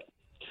do it.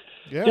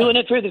 Yeah. Doing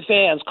it for the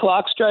fans.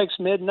 Clock Strikes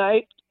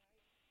Midnight.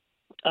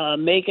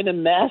 Making a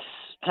Mess.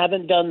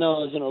 Haven't done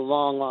those in a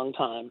long, long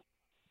time.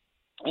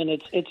 And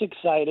it's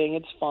exciting.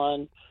 It's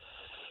fun.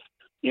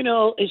 You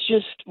know, it's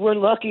just, we're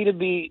lucky to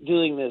be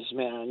doing this,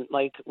 man.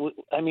 Like,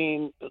 I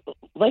mean,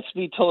 let's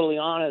be totally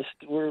honest.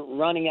 We're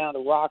running out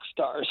of rock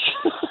stars.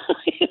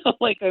 You know,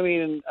 like, I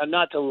mean,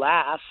 not to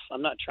laugh.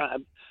 I'm not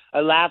trying.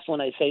 I laugh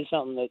when I say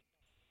something that,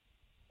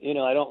 you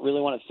know, I don't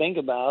really want to think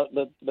about,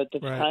 but that's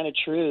kind of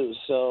true.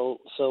 So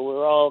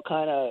we're all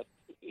kind of,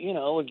 you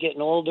know, we're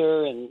getting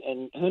older,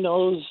 and who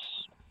knows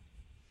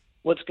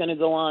what's going to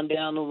go on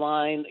down the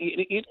line.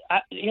 You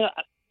know,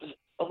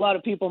 a lot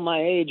of people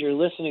my age are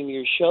listening to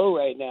your show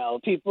right now.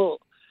 People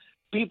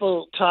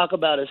talk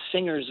about a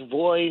singer's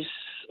voice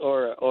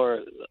or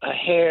a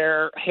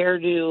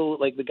hairdo,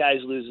 like the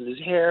guy's losing his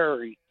hair.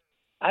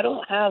 I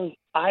don't have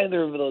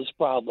either of those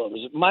problems.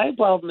 My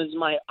problem is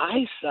my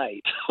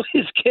eyesight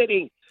is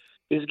getting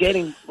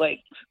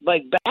like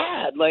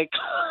bad. Like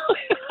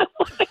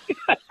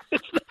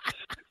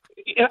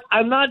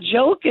I'm not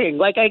joking.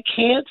 Like, I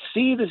can't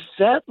see the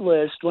set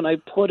list when I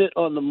put it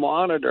on the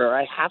monitor.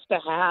 I have to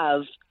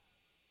have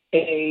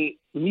a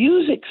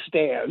music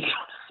stand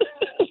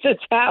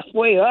that's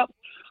halfway up,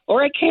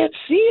 or I can't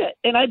see it.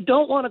 And I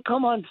don't want to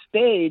come on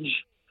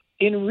stage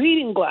in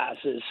reading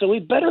glasses. So we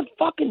better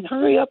fucking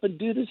hurry up and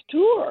do this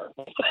tour.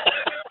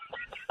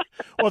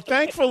 Well,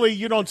 thankfully,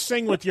 you don't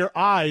sing with your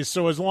eyes.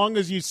 So as long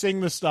as you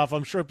sing the stuff,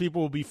 I'm sure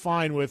people will be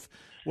fine with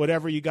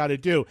whatever you got to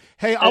do.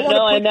 Hey, I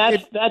want to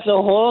put... that's a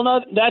whole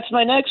nother... That's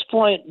my next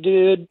point,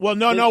 dude. Well,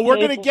 no, we're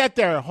going to get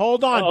there.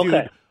 Hold on,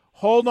 dude.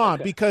 Hold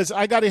on, because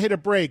I got to hit a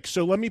break.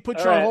 So let me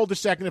put you on hold a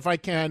second if I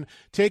can.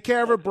 Take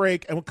care of a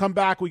break, and we'll come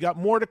back. We got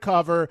more to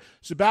cover.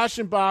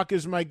 Sebastian Bach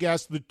is my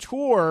guest. The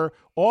tour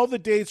All the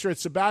dates are at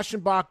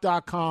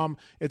SebastianBach.com.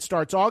 It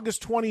starts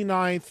August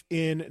 29th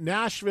in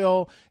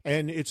Nashville,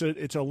 and it's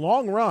a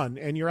long run,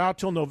 and you're out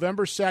till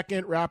November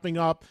 2nd, wrapping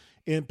up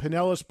in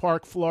Pinellas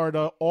Park,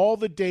 Florida. All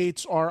the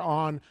dates are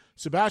on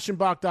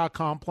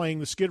SebastianBach.com, playing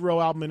the Skid Row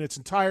album in its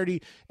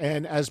entirety.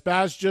 And as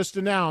Baz just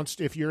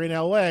announced, if you're in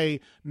L.A.,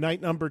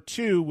 night number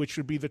 2, which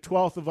would be the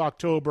 12th of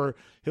October,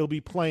 he'll be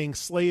playing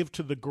Slave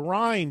to the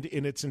Grind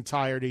in its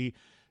entirety.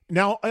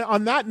 Now,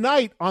 on that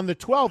night, on the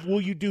 12th, will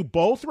you do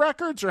both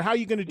records, or how are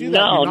you going to do that?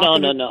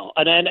 No.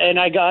 And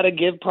I got to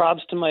give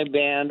props to my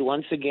band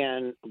once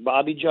again.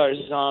 Bobby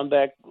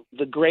Jarzambek,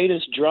 the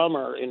greatest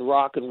drummer in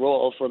rock and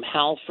roll from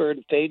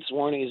Halford, Fates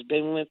Warning, has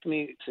been with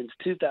me since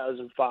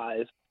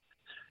 2005.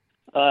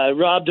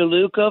 Rob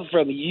DeLuca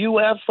from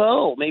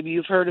UFO. Maybe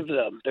you've heard of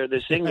them. They're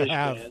this English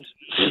band.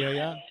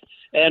 Yeah.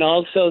 And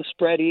also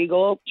Spread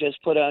Eagle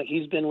just put out.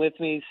 He's been with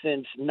me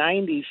since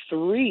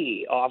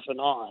 '93, off and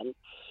on.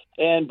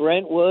 And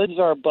Brent Woods,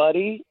 our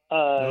buddy,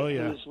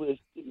 who's with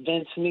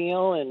Vince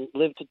Neil and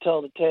Live to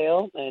Tell the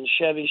Tale and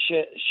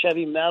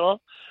Chevy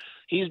Metal.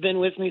 He's been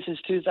with me since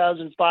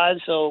 2005.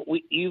 So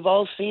you've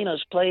all seen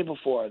us play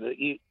before.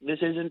 This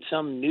isn't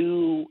some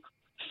new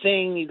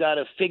thing you got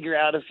to figure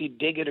out if you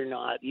dig it or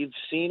not. You've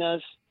seen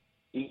us.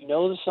 You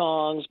know the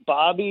songs.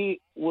 Bobby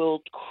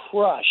will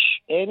crush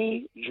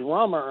any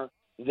drummer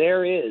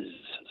there is.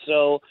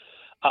 So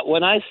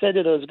when I said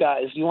to those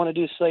guys, you want to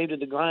do Slave to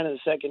the Grind on the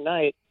second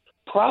night,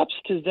 props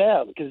to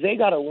them, because they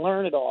got to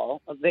learn it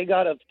all. They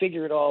got to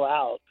figure it all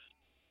out.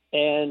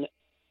 And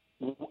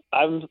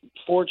I'm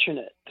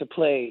fortunate to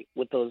play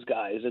with those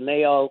guys. And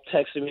they all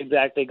texted me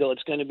back. They go,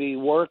 it's going to be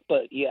work,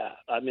 but yeah,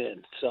 I'm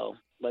in. So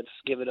let's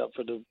give it up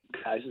for the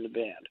guys in the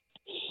band.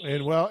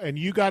 And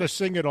you got to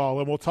sing it all,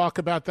 and we'll talk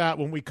about that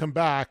when we come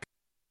back.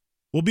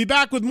 We'll be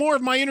back with more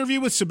of my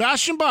interview with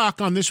Sebastian Bach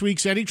on this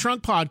week's Eddie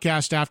Trunk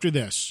Podcast after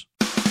this.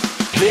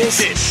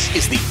 This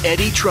is the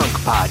Eddie Trunk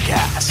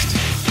Podcast.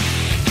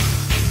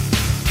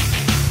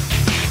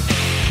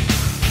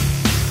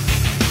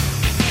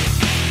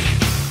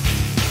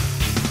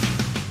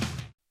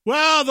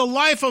 Well, the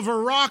life of a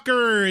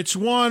rocker, it's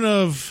one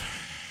of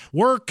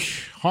work,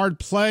 hard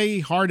play,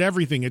 hard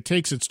everything. It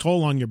takes its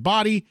toll on your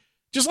body.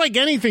 Just like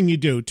anything you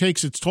do, it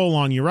takes its toll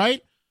on you,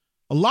 right?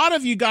 A lot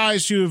of you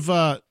guys who've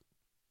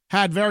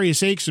had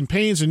various aches and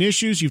pains and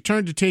issues, you've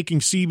turned to taking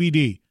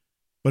CBD.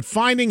 But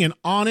finding an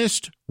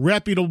honest,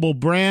 reputable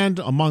brand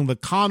among the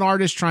con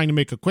artists trying to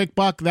make a quick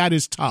buck, that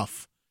is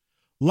tough.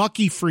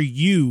 Lucky for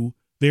you,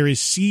 there is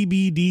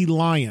CBD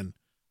Lion,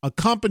 a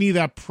company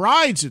that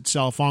prides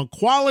itself on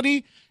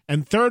quality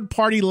and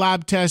third-party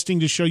lab testing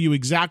to show you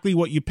exactly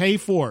what you pay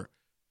for.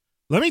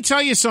 Let me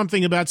tell you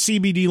something about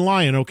CBD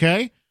Lion,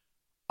 okay?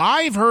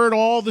 I've heard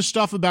all the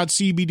stuff about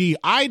CBD.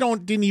 I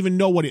didn't even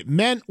know what it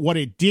meant, what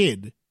it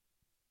did.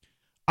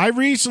 I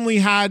recently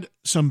had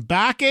some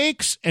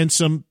backaches and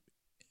some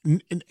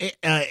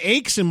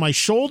aches in my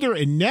shoulder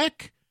and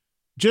neck,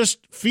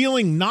 just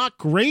feeling not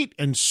great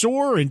and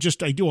sore, and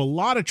I do a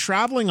lot of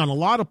traveling on a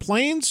lot of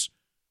planes.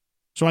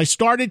 So I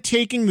started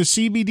taking the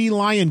CBD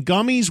Lion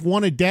gummies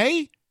one a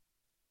day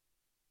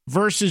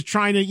versus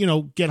trying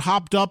to, get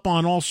hopped up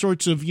on all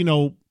sorts of,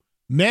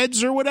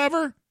 meds or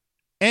whatever.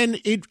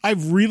 And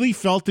I've really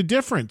felt the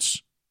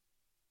difference.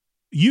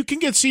 You can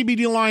get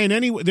CBD Lion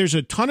anywhere. There's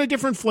a ton of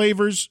different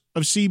flavors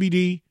of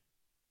CBD.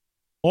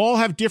 All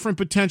have different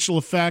potential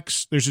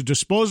effects. There's a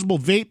disposable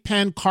vape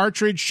pen,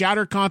 cartridge,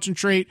 shatter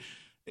concentrate.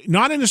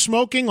 Not into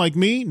smoking like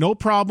me, no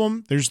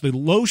problem. There's the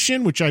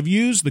lotion, which I've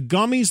used, the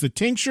gummies, the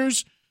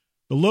tinctures.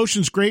 The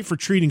lotion's great for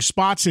treating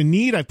spots in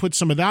need. I put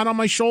some of that on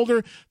my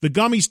shoulder. The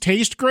gummies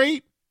taste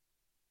great.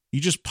 You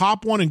just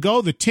pop one and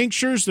go. The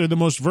tinctures, they're the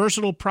most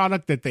versatile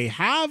product that they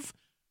have.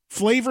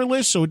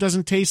 Flavorless, so it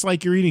doesn't taste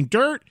like you're eating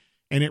dirt.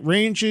 And it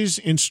ranges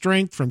in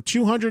strength from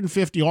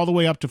 250 all the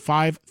way up to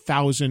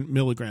 5,000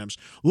 milligrams.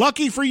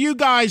 Lucky for you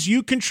guys,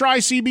 you can try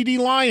CBD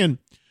Lion.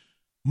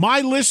 My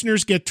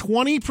listeners get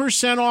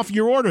 20% off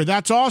your order.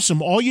 That's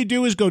awesome. All you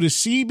do is go to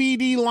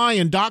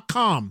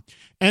cbdlion.com.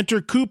 Enter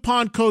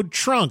coupon code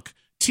TRUNK,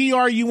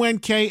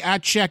 TRUNK,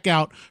 at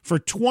checkout for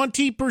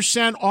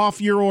 20% off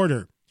your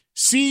order.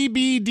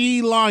 cbdlion.com.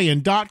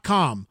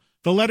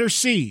 The letter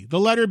C, the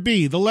letter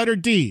B, the letter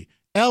D,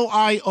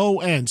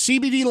 LION.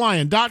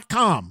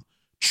 cbdlion.com.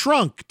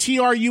 TRUNK,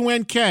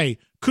 TRUNK,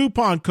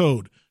 coupon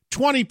code,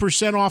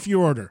 20% off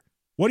your order.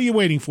 What are you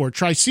waiting for?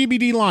 Try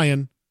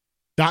cbdlion.com.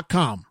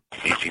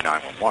 EC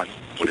 911,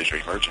 what is your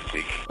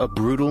emergency? A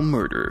brutal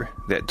murder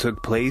that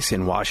took place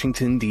in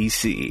Washington,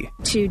 D.C.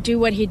 To do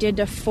what he did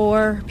to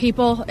 4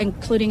 people,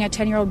 including a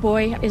 10-year-old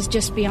boy, is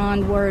just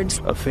beyond words.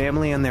 A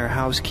family and their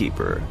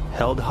housekeeper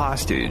held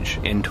hostage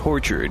and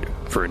tortured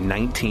for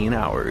 19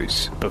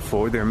 hours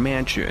before their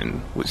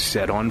mansion was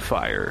set on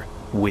fire,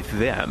 with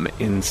them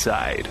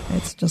inside.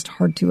 It's just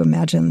hard to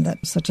imagine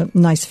that such a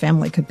nice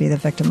family could be the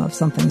victim of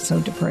something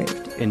so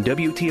depraved. In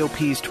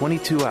WTOP's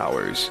 22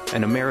 Hours,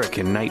 An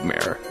American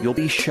Nightmare, you'll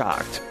be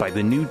shocked by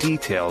the new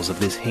details of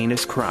this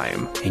heinous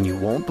crime, and you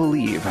won't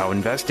believe how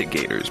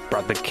investigators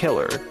brought the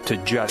killer to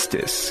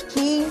justice.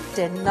 He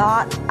did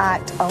not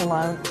act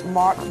alone,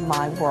 mark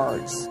my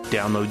words.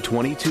 Download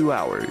 22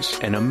 Hours,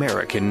 An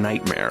American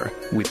Nightmare,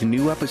 with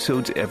new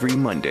episodes every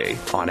Monday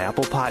on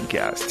Apple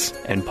Podcasts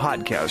and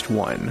Podcast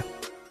One.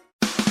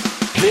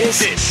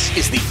 This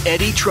is the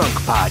Eddie Trunk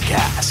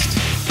Podcast.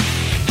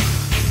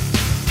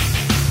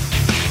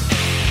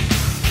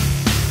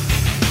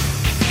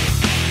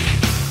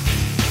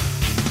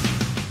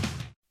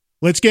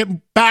 Let's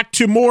get back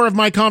to more of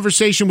my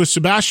conversation with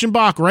Sebastian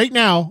Bach right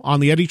now on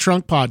the Eddie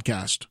Trunk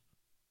Podcast.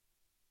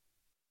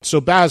 So,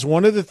 Baz,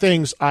 one of the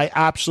things I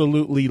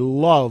absolutely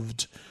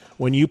loved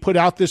when you put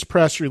out this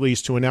press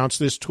release to announce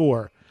this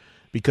tour,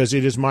 because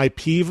it is my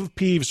peeve of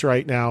peeves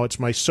right now, it's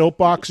my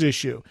soapbox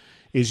issue,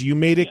 is you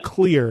made it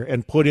clear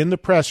and put in the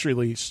press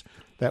release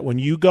that when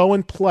you go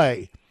and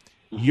play,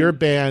 your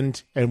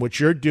band and what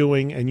you're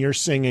doing and you're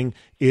singing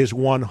is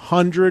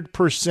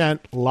 100%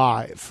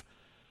 live.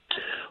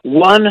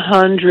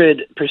 100%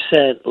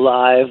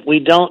 live. We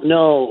don't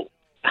know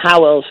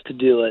how else to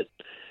do it.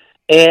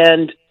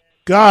 And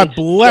God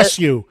bless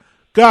you.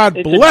 God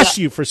bless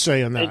you for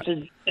saying that.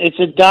 It's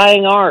a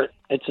dying art.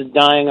 It's a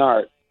dying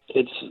art.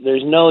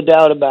 There's no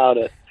doubt about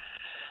it.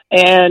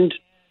 And,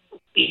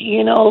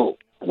 you know,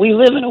 we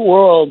live in a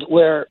world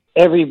where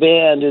every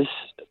band is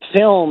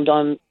filmed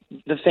on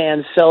the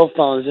fans' cell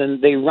phones,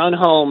 and they run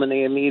home and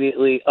they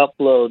immediately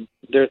upload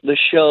the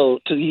show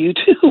to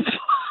YouTube,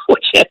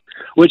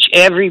 which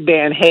every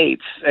band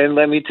hates. And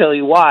let me tell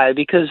you why.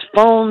 Because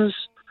phones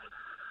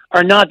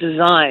are not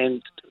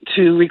designed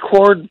to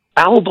record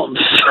albums.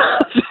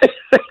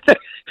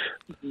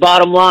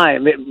 Bottom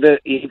line,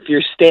 if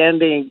you're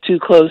standing too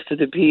close to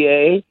the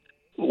PA,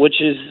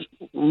 which is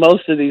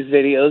most of these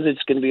videos,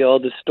 it's going to be all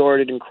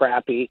distorted and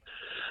crappy.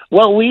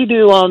 What we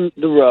do on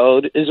the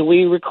road is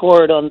we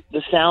record on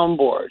the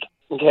soundboard,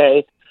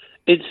 okay?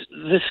 It's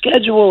the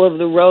schedule of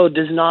the road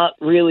does not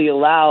really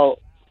allow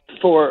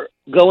for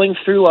going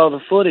through all the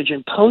footage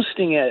and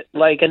posting it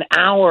like an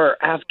hour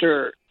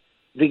after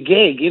the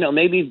gig. You know,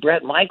 maybe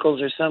Bret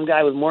Michaels or some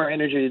guy with more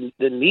energy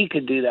than me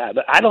could do that,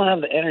 but I don't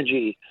have the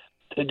energy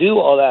to do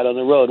all that on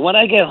the road. When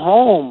I get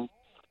home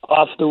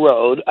off the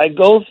road, I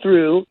go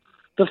through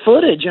the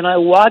footage and I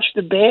watch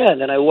the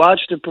band and I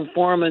watch the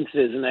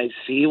performances and I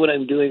see what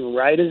I'm doing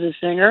right as a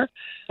singer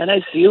and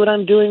I see what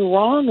I'm doing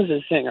wrong as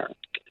a singer.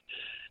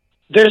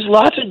 There's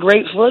lots of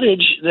great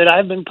footage that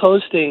I've been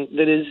posting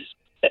that is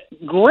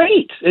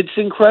great. It's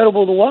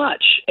incredible to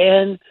watch.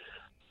 And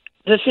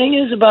the thing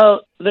is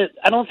about that,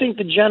 I don't think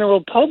the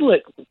general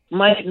public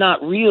might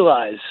not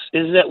realize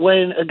is that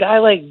when a guy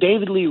like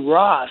David Lee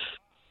Roth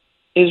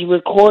is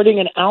recording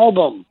an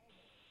album,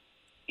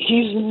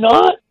 he's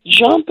not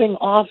jumping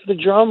off the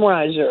drum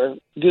riser,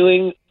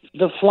 doing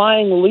the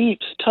flying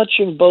leaps,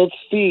 touching both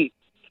feet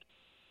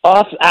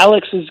off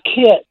Alex's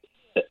kit.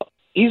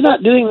 He's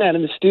not doing that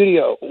in the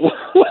studio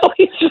while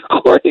he's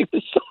recording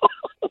the song.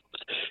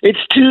 It's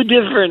two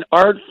different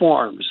art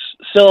forms.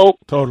 So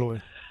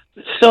totally.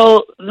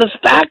 So the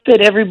fact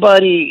that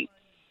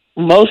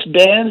most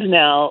bands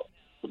now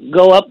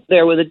go up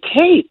there with a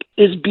tape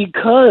is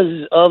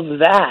because of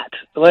that.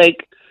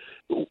 Like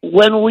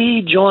when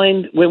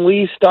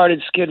we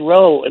started Skid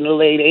Row in the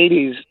late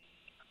 80s,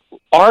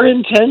 our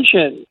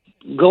intention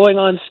going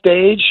on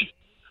stage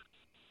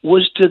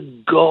was to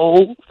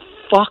go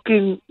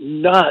fucking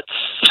nuts.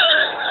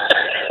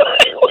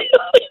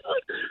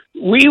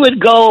 We would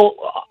go,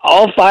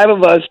 all five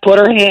of us, put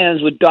our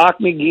hands with Doc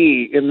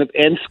McGee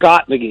and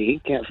Scott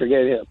McGee, can't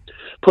forget him,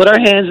 put our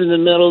hands in the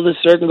middle of the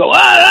circle and go,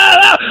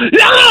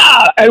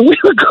 and we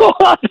would go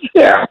up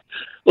there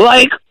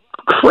like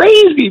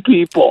crazy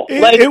people.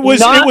 It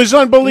was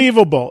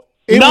unbelievable.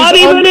 Not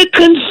even a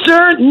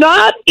concern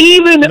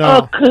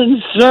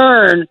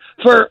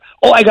for,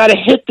 I got to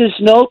hit this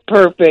note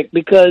perfect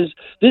because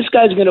this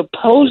guy's going to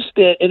post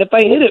it, and if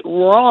I hit it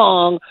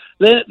wrong,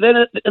 then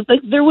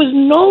there was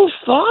no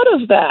thought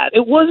of that.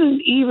 It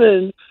wasn't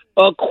even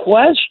a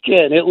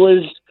question. It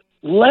was,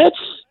 let's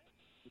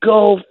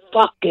go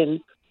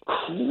fucking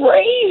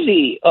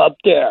crazy up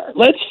there.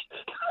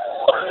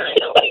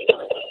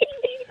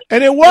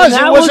 And it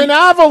was an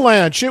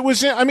avalanche. It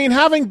was,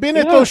 having been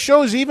at those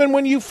shows, even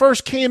when you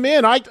first came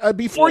in,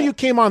 before you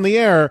came on the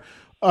air,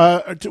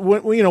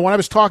 when I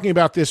was talking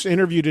about this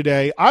interview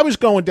today, I was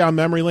going down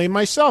memory lane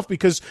myself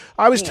because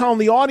I was telling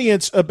the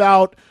audience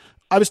the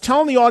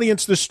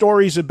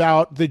stories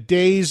about the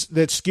days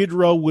that Skid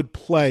Row would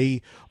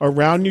play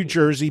around New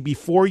Jersey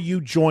before you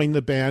joined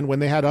the band, when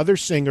they had other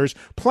singers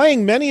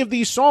playing many of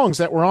these songs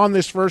that were on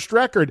this first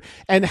record,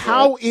 and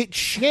how it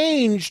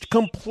changed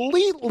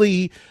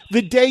completely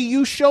the day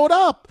you showed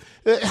up.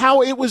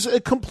 How it was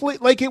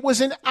it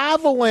was an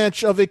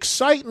avalanche of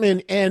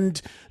excitement and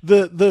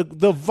the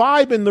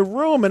vibe in the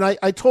room. And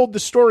I told the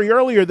story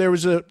earlier. There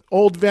was an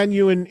old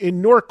venue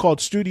in Newark called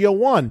Studio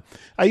One.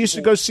 I used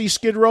to go see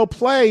Skid Row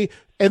play,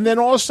 And then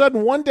all of a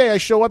sudden, one day I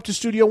show up to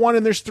Studio One,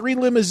 and there's 3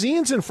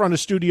 limousines in front of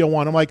Studio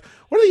One. I'm like,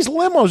 what are these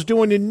limos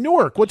doing in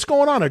Newark? What's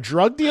going on, a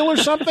drug deal or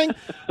something?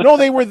 No,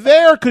 they were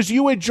there because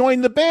you had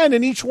joined the band,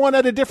 and each one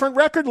had a different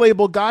record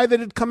label guy that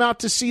had come out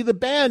to see the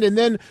band. And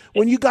then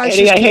when you guys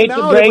Eddie, just came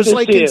out, it was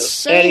like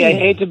insane.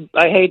 Eddie,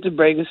 I hate to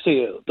break this to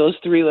you. Those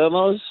 3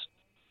 limos,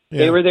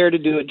 they were there to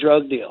do a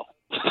drug deal.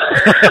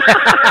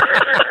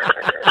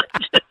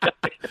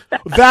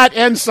 That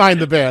and sign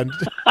the band.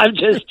 I'm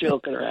just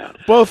joking around.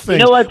 Both things.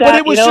 You know what? But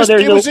it was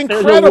it was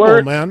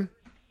incredible, man.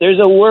 There's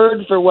a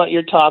word for what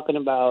you're talking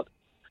about,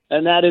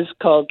 and that is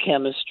called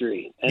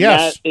chemistry. And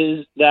yes.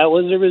 that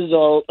was a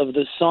result of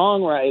the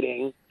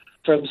songwriting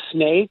from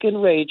Snake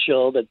and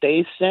Rachel that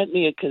they sent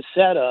me a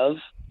cassette of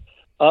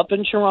up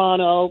in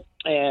Toronto.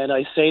 And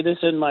I say this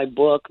in my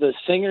book, the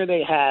singer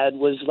they had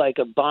was like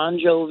a Bon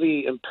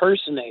Jovi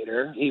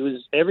impersonator.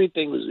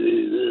 Everything was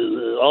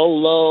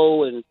all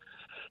low and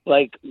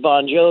like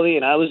Bon Jovi,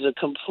 and I was a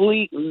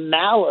complete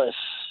Malice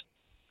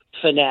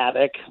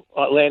fanatic,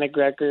 Atlantic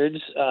Records,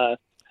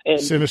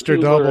 and Sinister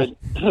Double,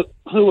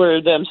 who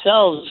were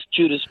themselves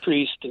Judas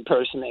Priest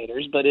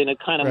impersonators, but in a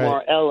kind of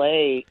more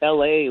L.A.,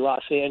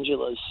 Los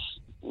Angeles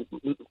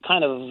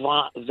kind of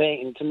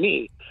vein to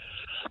me.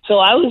 So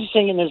I was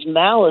singing this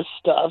Malice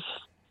stuff,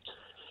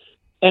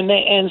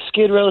 and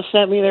Skid Row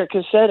sent me their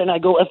cassette, and I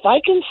go, if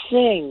I can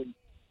sing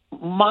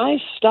my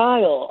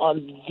style on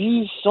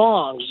these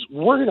songs,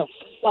 we're going to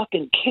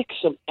fucking kick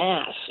some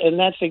ass. And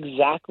that's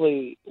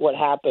exactly what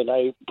happened.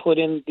 I put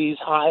in these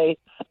high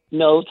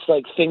notes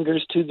like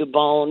Fingers to the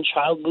Bone,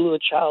 Child Blew a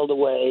Child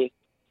Away.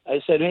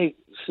 I said, hey,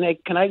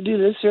 Snake, can I do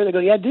this here? They go,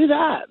 yeah, do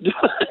that.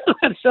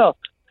 And so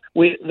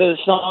the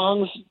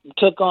songs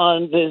took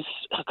on this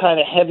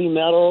kind of heavy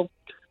metal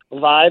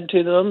vibe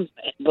to them,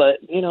 but,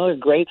 they're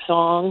great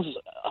songs.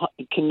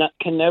 Can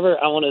never,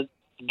 I want to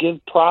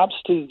give props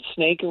to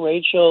Snake and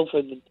Rachel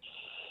for the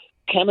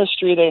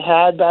chemistry they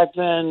had back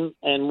then.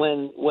 And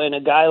when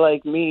a guy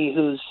like me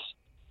who's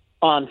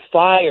on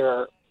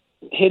fire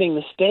hitting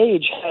the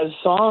stage has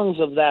songs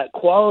of that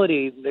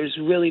quality, there's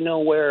really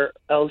nowhere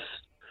else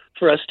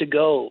for us to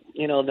go,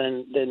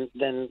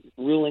 than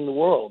ruling the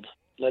world.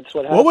 That's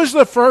what happened. What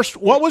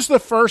was the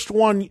first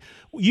one?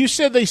 You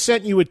said they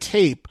sent you a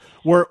tape.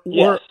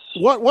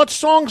 What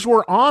songs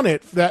were on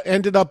it that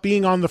ended up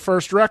being on the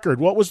first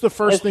record? What was the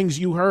first things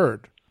you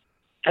heard?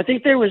 I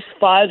think there was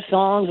 5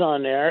 songs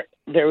on there.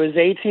 There was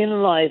 18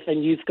 in Life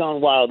and Youth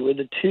Gone Wild were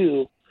the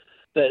 2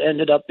 that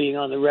ended up being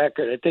on the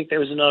record. I think there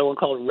was another one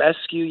called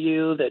Rescue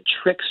You that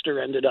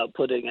Trickster ended up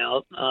putting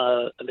out.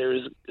 There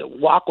was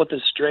Walk with a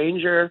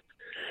Stranger.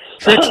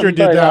 Trickster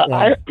did that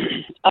one.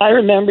 I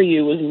Remember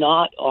You was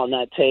not on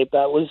that tape.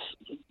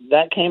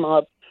 That came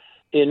up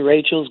in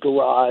Rachel's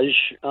garage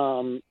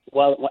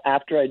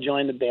after I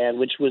joined the band,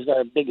 which was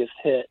our biggest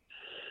hit.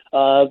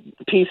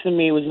 Piece of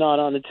Me was not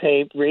on the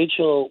tape.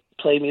 Rachel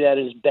played me that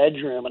in his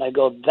bedroom, and I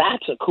go,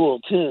 that's a cool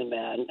tune,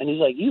 man. And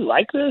he's like, you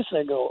like this?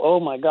 I go, oh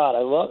my God, I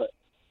love it.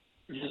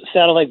 It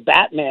sounded like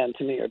Batman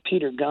to me, or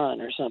Peter Gunn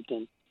or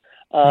something.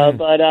 But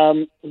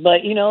that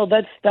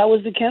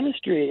was the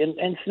chemistry.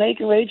 And Snake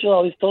and Rachel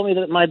always told me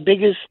that my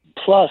biggest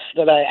plus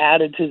that I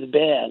added to the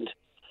band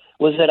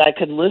was that I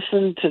could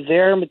listen to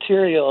their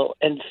material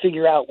and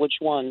figure out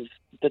which ones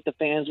that the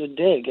fans would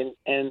dig,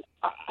 and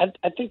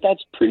I think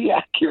that's pretty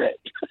accurate.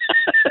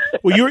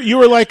 Well, you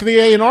were like the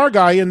A&R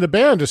guy in the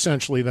band,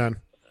 essentially. Then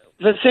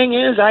the thing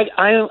is,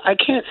 I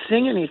can't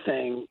sing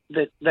anything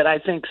that I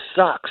think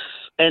sucks,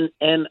 and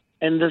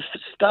the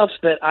stuff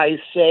that I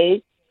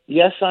say,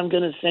 yes, I'm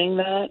going to sing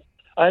that.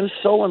 I'm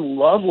so in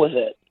love with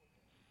it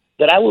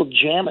that I will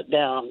jam it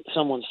down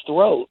someone's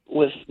throat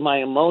with my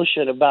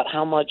emotion about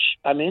how much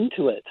I'm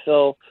into it.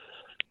 So.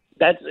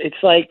 I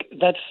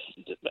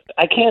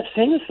can't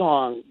sing a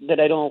song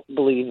that I don't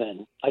believe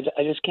in. I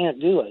just can't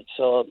do it.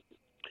 So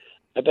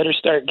I better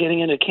start getting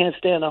into Can't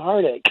Stand the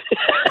Heartache.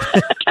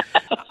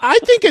 I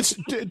think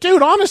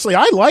dude, honestly,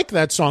 I like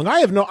that song.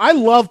 I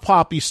love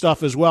poppy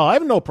stuff as well. I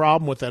have no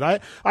problem with it.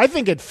 I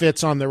think it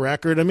fits on the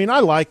record. I mean, I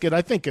like it.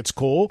 I think it's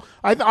cool.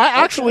 I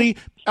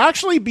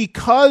actually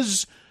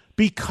because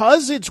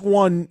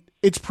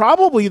it's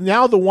probably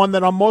now the one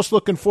that I'm most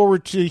looking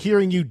forward to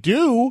hearing you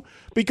do,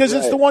 because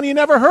it's the one you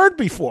never heard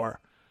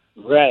before.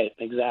 Right,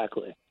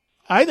 exactly.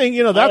 I think,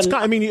 that's kind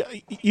of, I mean,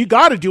 you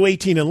got to do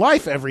 18 in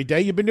Life every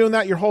day. You've been doing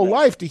that your whole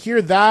life. To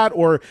hear that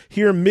or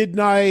hear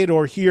Midnight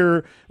or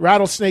hear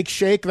Rattlesnake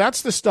Shake,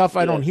 that's the stuff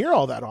I don't hear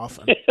all that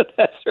often.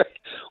 That's right.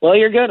 Well,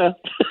 you're gonna.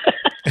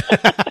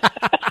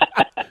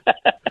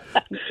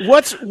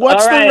 What's the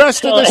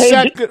rest of the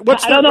second?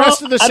 What's the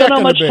rest of the second?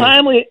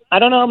 I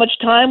don't know how much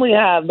time we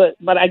have, but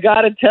I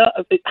got to tell.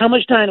 How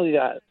much time do we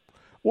got?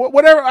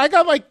 Whatever. I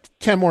got like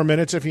 10 more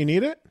minutes if you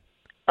need it.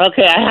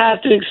 Okay, I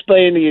have to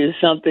explain to you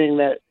something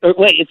that.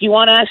 Wait, if you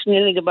want to ask me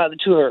anything about the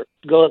tour,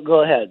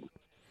 go ahead.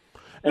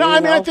 No, I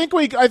mean, I think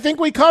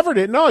we covered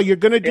it. No, you're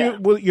gonna do. Yeah.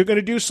 Well, you're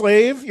gonna do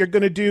Slave. You're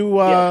gonna do.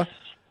 Yes.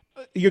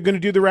 You're gonna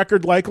do the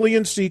record likely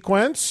in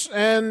sequence,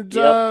 and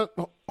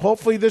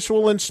hopefully this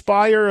will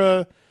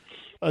inspire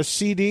a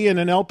CD and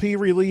an LP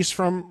release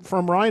from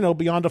Rhino,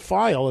 Beyond a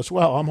File, as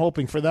well. I'm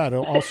hoping for that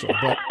also.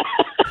 But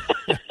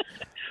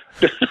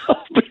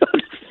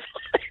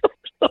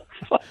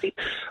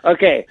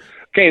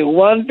Okay,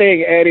 one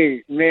thing,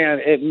 Eddie, man,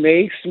 it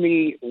makes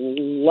me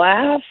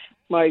laugh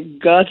my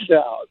guts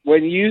out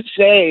when you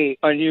say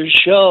on your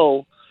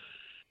show,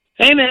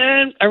 "Hey,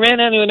 man, I ran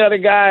into another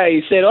guy.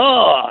 He said,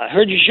 'Oh, I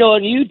heard your show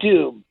on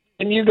YouTube.'"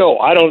 And you go,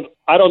 I don't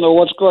know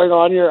what's going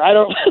on here.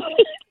 I'm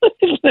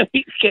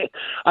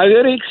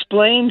going to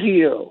explain to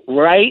you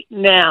right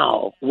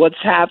now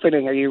what's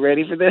happening. Are you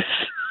ready for this?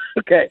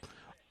 Okay.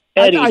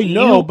 Eddie, I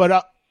know,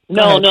 but...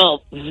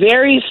 No.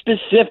 Very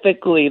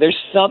specifically, there's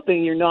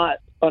something you're not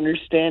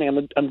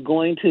understanding. I'm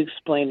going to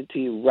explain it to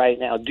you right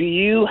now. Do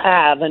you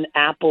have an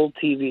Apple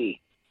TV?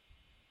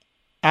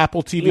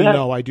 Apple TV?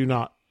 No, I do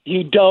not.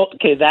 You don't?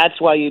 Okay,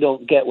 that's why you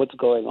don't get what's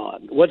going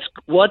on.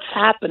 What's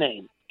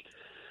happening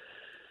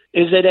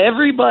is that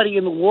everybody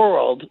in the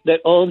world that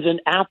owns an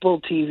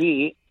Apple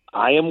TV,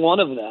 I am one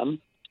of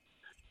them,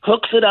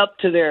 hooks it up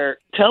to their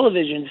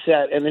television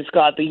set, and it's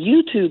got the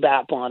YouTube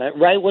app on it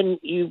right when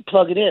you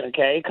plug it in,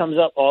 okay? It comes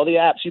up, all the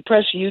apps. You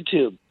press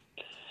YouTube.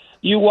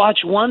 You watch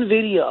one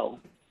video,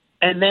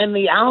 and then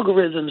the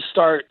algorithms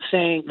start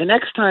saying, the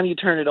next time you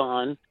turn it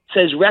on,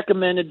 says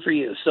recommended for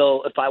you.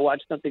 So if I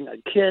watch something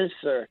like Kiss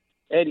or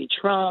Eddie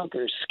Trunk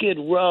or Skid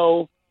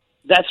Row,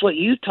 that's what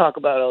you talk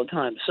about all the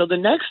time. So the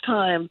next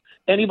time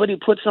anybody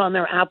puts on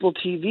their Apple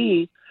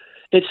TV,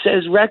 it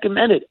says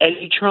recommended.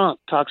 Eddie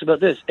Trunk talks about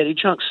this. Eddie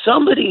Trunk.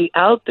 Somebody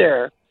out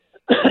there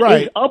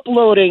is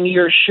uploading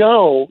your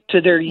show to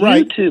their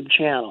YouTube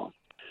channel.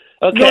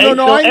 Okay. No.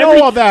 So I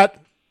know all that.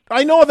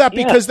 I know that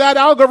because that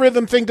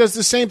algorithm thing does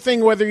the same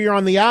thing whether you're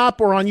on the app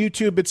or on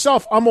YouTube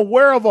itself. I'm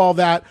aware of all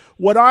that.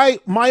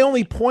 My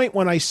only point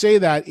when I say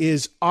that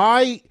is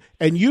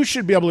and you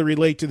should be able to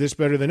relate to this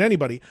better than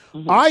anybody.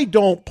 Mm-hmm. I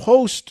don't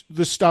post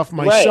the stuff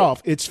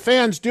myself. Right. It's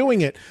fans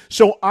doing it.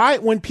 So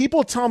when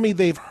people tell me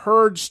they've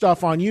heard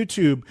stuff on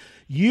YouTube,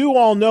 you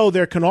all know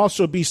there can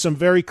also be some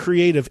very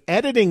creative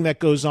editing that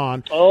goes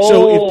on.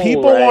 So if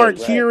people aren't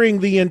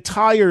hearing the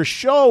entire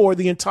show or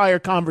the entire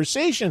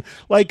conversation,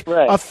 like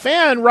a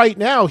fan right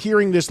now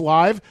hearing this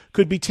live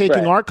could be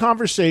taking our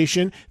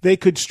conversation. They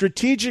could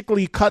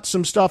strategically cut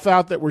some stuff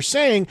out that we're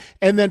saying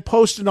and then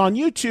post it on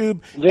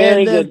YouTube.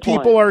 And then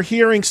people are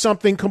hearing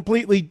something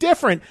completely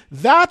different.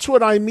 That's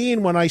what I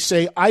mean when I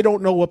say I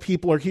don't know what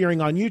people are hearing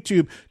on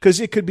YouTube,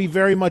 because it could be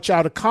very much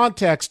out of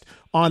context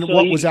on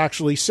what was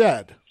actually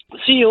said.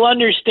 So you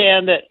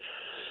understand that,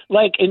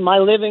 like in my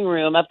living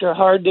room, after a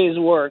hard day's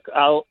work,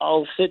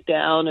 I'll sit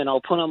down and I'll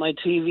put on my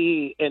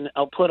TV and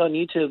I'll put on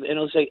YouTube and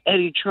it'll say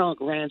Eddie Trunk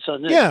rants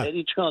on this,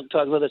 Eddie Trunk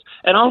talks about this,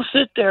 and I'll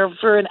sit there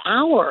for an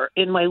hour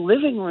in my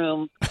living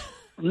room,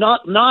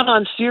 not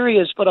on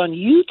Sirius but on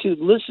YouTube,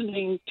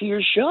 listening to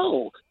your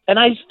show. And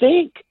I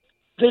think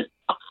that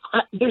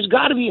there's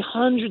got to be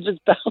hundreds of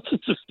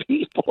thousands of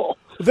people.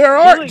 There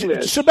are,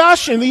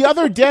 Sebastian. The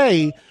other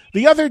day,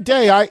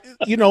 I,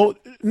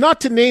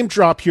 not to name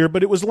drop here,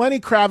 but it was Lenny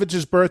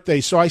Kravitz's birthday.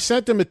 So I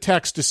sent him a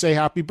text to say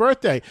happy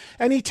birthday.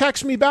 And he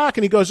texts me back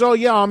and he goes, "Oh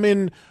yeah, I'm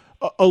in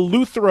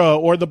Eleuthera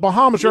or the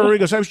Bahamas." Or he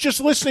goes, "I was just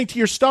listening to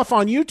your stuff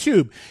on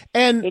YouTube."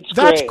 And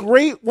that's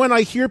great when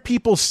I hear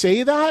people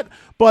say that.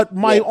 But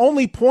my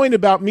only point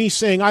about me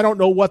saying I don't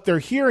know what they're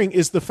hearing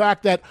is the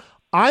fact that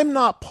I'm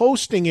not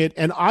posting it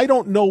and I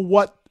don't know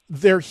what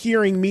they're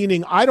hearing,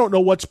 meaning I don't know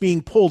what's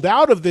being pulled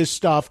out of this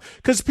stuff,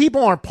 because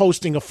people aren't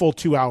posting a full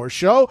 2-hour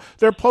show.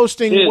 They're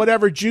posting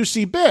whatever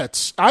juicy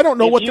bits. I don't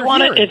know what they're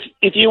hearing.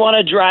 If you want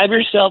to drive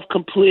yourself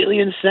completely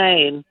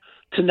insane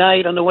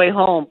tonight on the way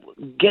home,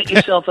 get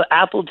yourself an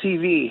Apple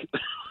TV.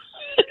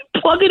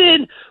 Plug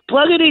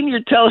it in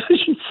your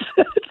television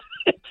set.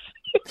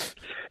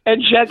 And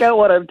check out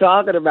what I'm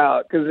talking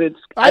about, because it's.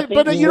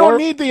 But you don't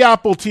need the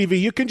Apple TV.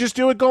 You can just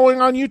do it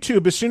going on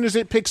YouTube as soon as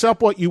it picks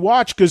up what you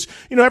watch. Because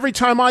every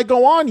time I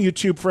go on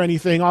YouTube for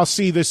anything, I'll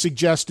see the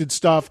suggested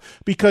stuff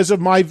because of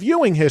my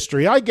viewing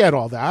history. I get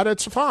all that.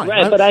 It's fine.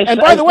 Right,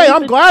 by the way,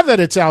 I'm glad that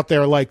it's out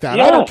there like that.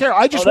 Yeah. I don't care.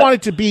 I just want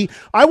it to be.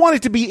 I want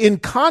it to be in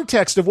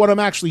context of what I'm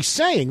actually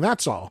saying.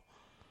 That's all.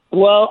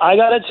 Well, I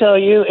got to tell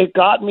you, it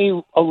got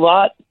me a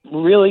lot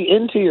really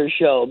into your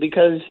show,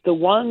 because the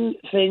one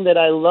thing that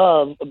I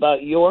love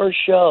about your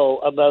show,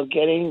 about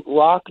getting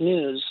rock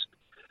news,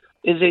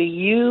 is that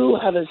you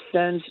have a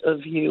sense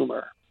of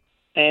humor.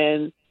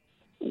 And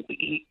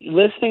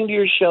listening to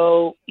your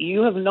show,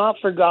 you have not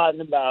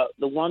forgotten about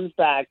the one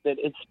fact that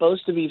it's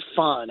supposed to be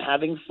fun,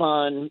 having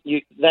fun.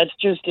 That's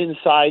just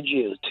inside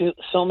you.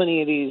 So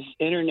many of these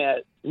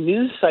internet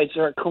news sites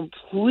are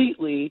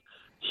completely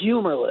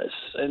humorless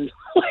and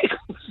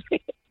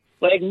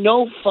like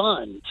no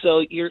fun.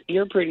 So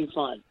you're pretty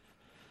fun.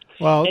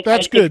 Well,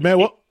 that's good, man.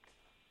 Well,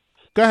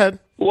 go ahead.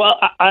 Well,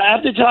 I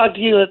have to talk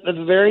to you at the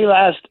very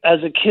last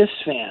as a Kiss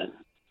fan.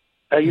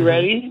 Are you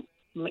ready?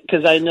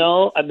 Because I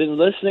know I've been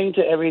listening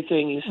to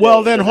everything you say.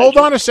 Well, then hold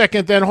on a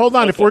second. Then hold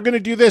on. Okay. If we're going to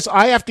do this,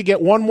 I have to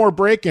get one more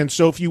break in.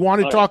 So if you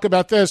want to talk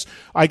about this,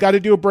 I got to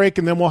do a break,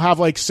 and then we'll have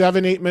like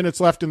 7-8 minutes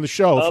left in the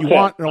show. If you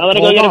want, I'm going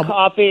to go get a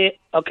coffee.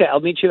 Okay,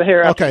 I'll meet you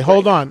here. Okay,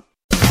 hold on.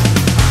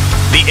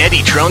 The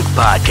Eddie Trunk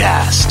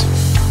Podcast.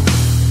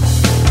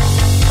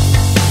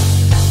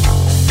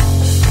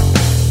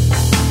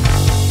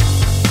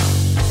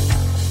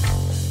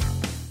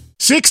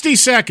 $60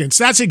 seconds.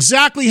 That's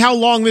exactly how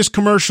long this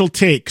commercial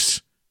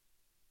takes.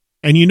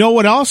 And you know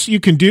what else you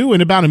can do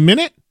in about a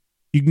minute?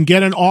 You can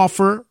get an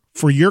offer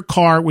for your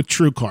car with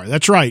TrueCar.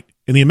 That's right.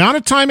 In the amount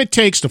of time it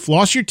takes to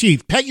floss your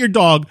teeth, pet your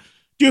dog,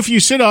 do a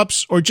few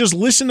sit-ups, or just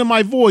listen to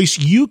my voice,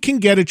 you can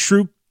get a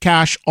true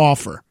cash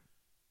offer.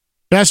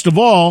 Best of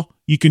all,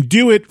 you can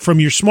do it from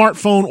your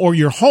smartphone or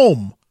your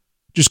home.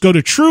 Just go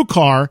to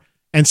TrueCar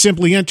and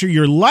simply enter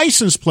your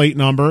license plate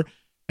number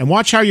and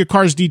watch how your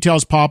car's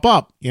details pop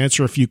up. You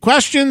answer a few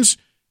questions,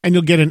 and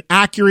you'll get an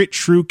accurate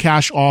true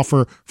cash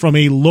offer from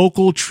a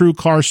local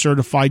TrueCar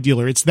certified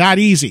dealer. It's that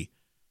easy.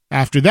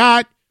 After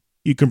that,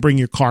 you can bring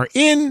your car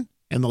in,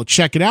 and they'll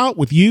check it out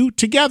with you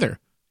together.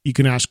 You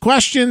can ask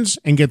questions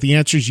and get the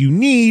answers you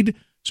need,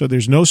 so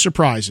there's no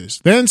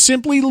surprises. Then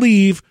simply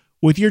leave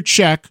with your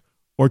check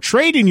or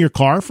trade in your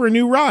car for a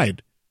new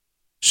ride.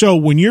 So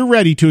when you're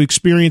ready to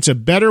experience a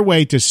better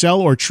way to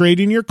sell or trade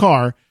in your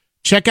car,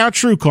 check out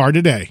TrueCar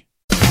today.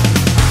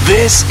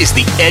 This is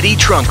the Eddie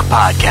Trunk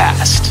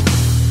Podcast.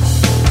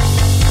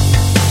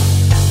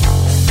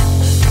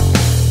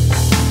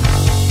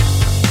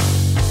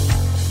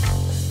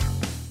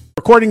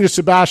 According to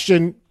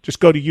Sebastian, just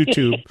go to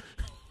YouTube.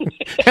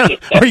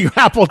 Or you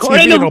Apple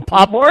TV, it'll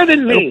pop. More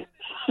than me.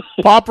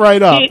 Pop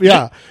right up,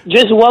 yeah.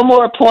 Just one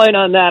more point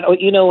on that.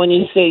 You know, when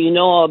you say you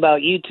know all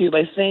about YouTube,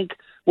 I think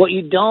what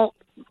you don't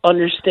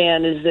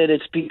understand is that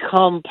it's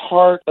become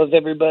part of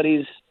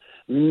everybody's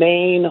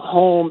main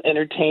home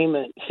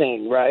entertainment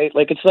thing, right?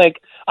 Like, it's like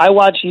I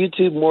watch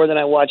YouTube more than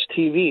I watch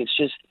TV. It's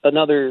just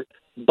another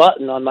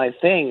button on my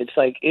thing. It's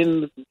like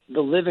in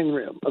the living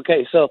room.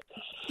 Okay, so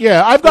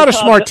yeah, I've got a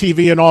smart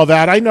TV and all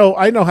that. I know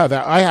how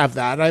that. I have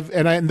that.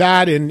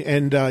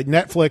 And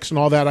Netflix and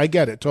all that. I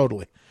get it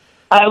totally.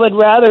 I would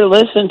rather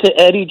listen to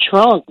Eddie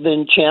Trunk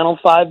than Channel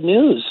 5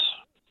 News,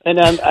 and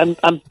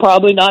I'm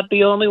probably not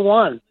the only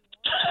one.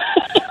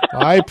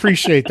 I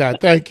appreciate that.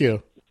 Thank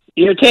you.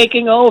 You're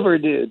taking over,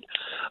 dude.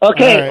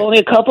 Okay, right. Only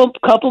a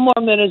couple more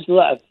minutes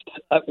left.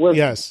 We're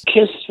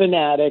Kiss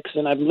fanatics,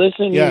 and I'm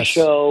listening to your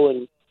show,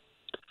 and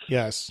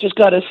just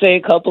got to say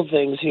a couple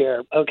things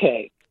here.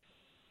 Okay,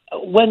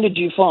 when did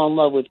you fall in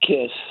love with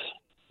Kiss?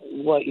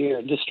 What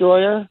year?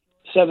 Destroyer?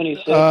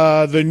 76?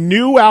 The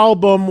new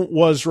album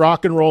was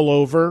Rock and Roll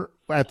Over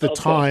at the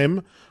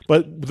time,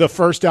 but the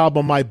first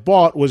album I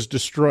bought was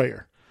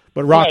Destroyer.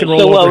 But Rock and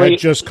Roll Over had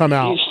just come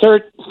out.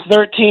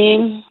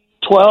 13,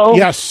 12?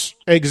 Yes,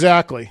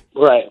 exactly.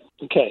 Right.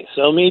 Okay,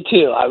 so me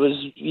too. I was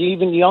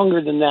even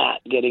younger than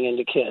that getting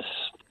into Kiss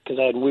because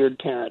I had weird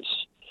parents.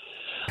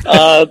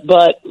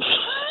 But,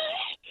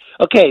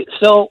 okay,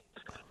 so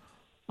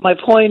my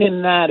point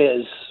in that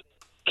is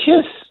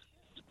Kiss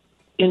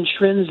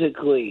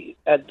intrinsically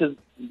at the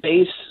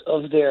base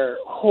of their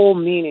whole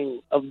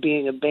meaning of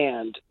being a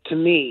band, to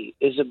me,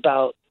 is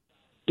about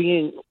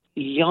being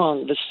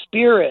young, the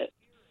spirit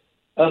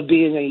of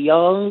being a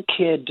young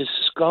kid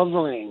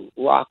discovering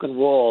rock and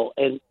roll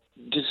and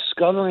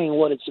discovering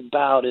what it's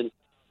about and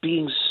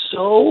being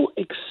so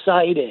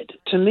excited.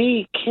 To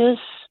me, Kiss,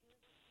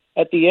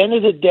 at the end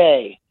of the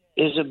day,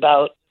 is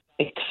about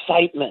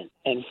excitement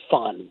and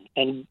fun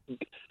and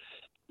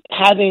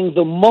having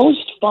the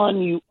most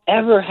fun you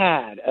ever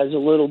had as a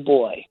little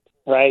boy,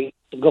 right?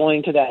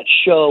 Going to that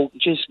show,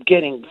 just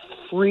getting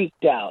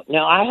freaked out.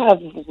 Now, I have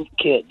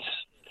kids,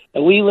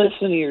 and we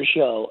listen to your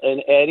show.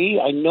 And, Eddie,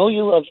 I know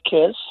you love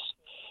Kiss,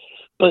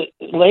 but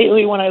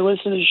lately when I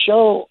listen to the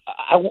show,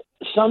 I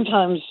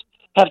sometimes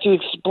have to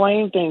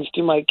explain things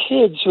to my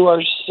kids who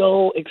are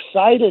so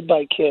excited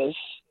by Kiss,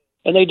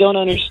 and they don't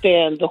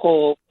understand the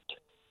whole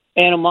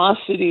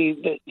animosity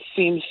that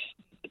seems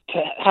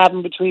to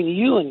happen between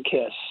you and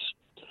Kiss.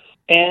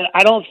 And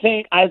I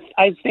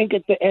think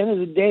at the end of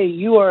the day,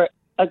 you are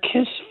a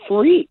Kiss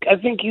freak. I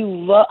think you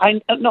love.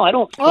 I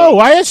don't.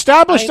 I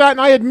established that,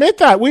 and I admit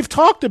that. We've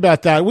talked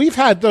about that. We've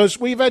had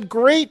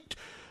great.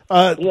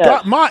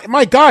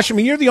 My gosh! I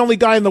mean, you're the only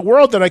guy in the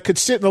world that I could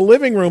sit in the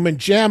living room and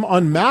jam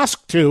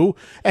Unmasked to,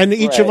 and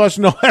each of us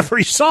know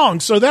every song.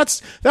 So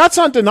that's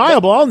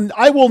undeniable.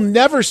 I will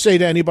never say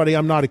to anybody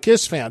I'm not a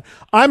Kiss fan.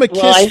 I'm a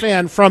Kiss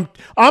fan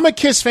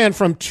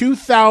from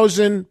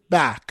 2000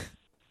 back.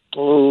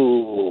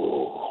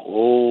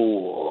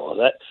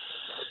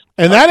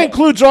 And that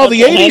includes all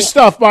the 80s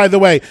stuff, by the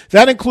way.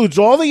 That includes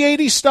all the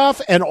 80s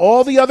stuff and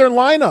all the other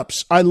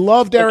lineups. I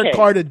loved Eric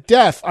Carr to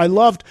death. I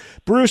loved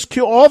Bruce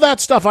Q. All that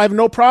stuff I have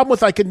no problem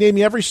with. I could name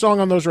you every song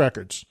on those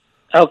records.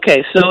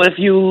 Okay, so if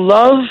you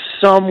love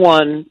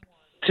someone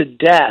to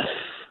death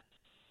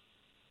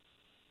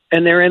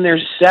and they're in their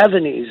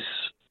 70s,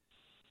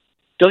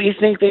 don't you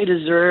think they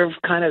deserve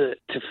kind of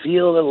to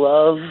feel the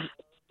love?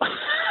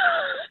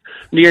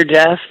 Near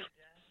death?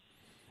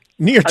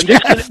 Near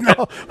death? No.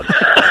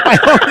 I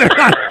hope they're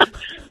not.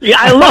 Yeah,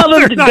 I love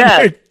them to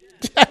death.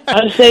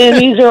 I'm saying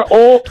these are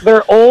old.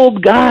 They're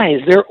old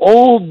guys. They're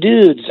old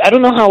dudes. I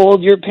don't know how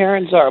old your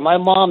parents are. My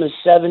mom is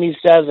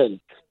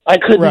 77. I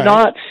could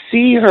not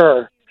see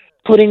her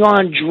putting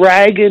on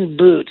dragon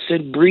boots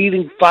and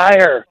breathing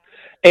fire.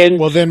 And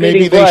well, then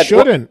maybe they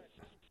shouldn't. Well,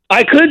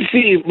 I could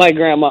see my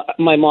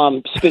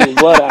mom spitting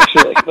blood,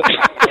 actually.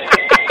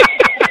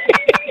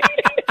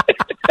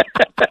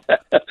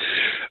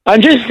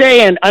 I'm just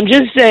saying,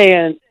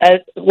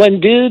 when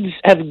dudes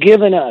have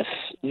given us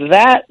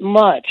that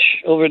much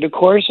over the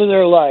course of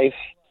their life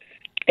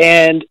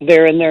and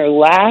they're in their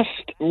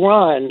last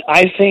run,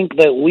 I think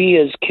that we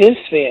as Kiss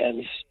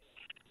fans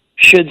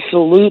should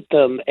salute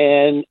them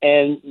and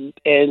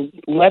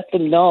let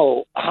them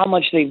know how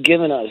much they've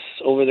given us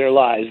over their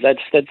lives.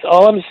 That's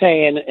all I'm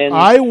saying. And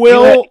I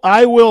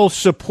will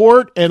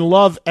support and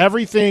love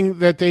everything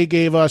that they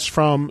gave us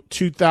from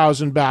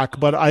 2000 back,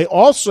 but I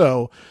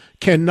also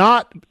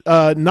cannot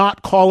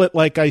not call it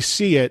like I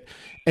see it.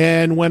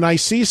 And when I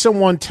see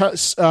someone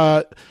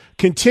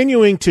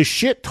continuing to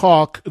shit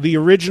talk the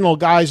original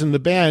guys in the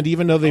band,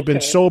 even though they've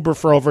been sober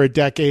for over a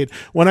decade,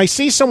 when I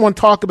see someone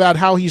talk about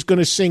how he's going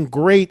to sing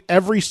great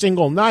every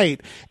single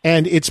night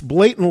and it's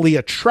blatantly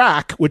a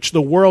track, which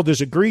the world has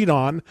agreed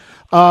on,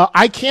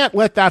 I can't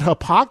let that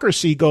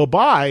hypocrisy go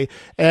by.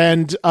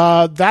 And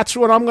that's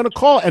what I'm going to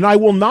call it. And I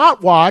will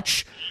not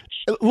watch.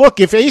 Look,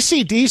 if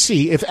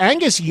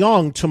Angus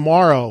Young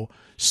tomorrow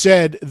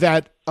said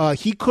that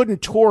he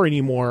couldn't tour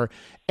anymore,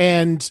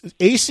 and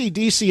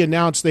AC/DC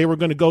announced they were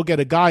going to go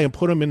get a guy and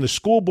put him in the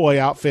schoolboy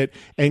outfit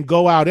and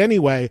go out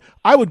anyway,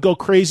 I would go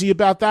crazy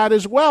about that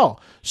as well.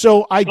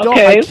 So I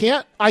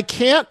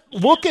can't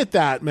look at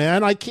that,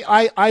 man.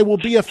 I will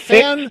be a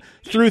fan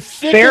through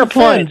thick and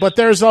thin, but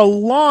there's a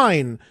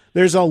line.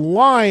 There's a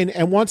line,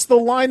 and once the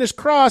line is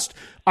crossed,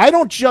 I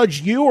don't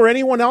judge you or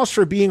anyone else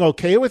for being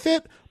okay with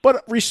it,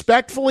 but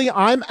respectfully,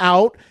 I'm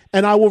out,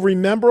 and I will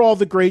remember all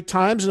the great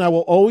times, and I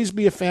will always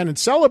be a fan and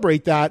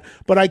celebrate that,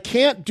 but I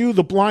can't do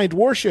the blind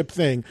worship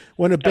thing.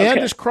 When a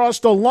band has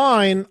crossed a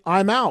line,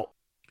 I'm out.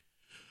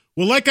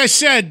 Well, like I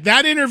said,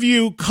 that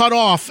interview cut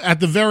off at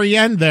the very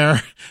end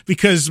there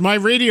because my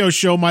radio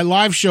show, my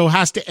live show,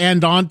 has to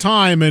end on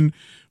time, and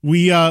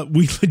we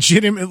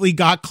legitimately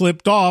got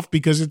clipped off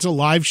because it's a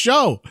live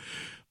show.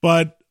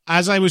 But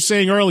as I was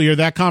saying earlier,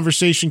 that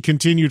conversation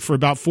continued for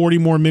about 40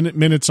 more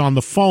minutes on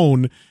the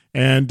phone,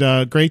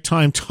 and great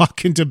time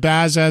talking to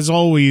Baz as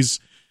always.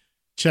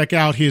 Check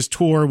out his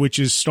tour, which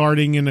is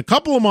starting in a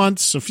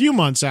few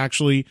months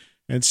actually,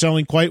 and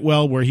selling quite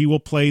well, where he will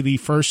play the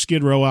first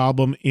Skid Row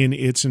album in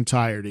its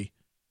entirety.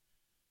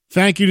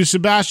 Thank you to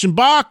Sebastian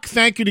Bach.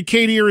 Thank you to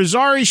Katie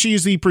Irizarry. She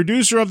is the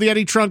producer of the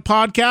Eddie Trunk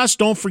Podcast.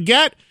 Don't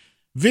forget,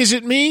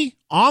 visit me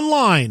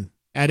online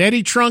at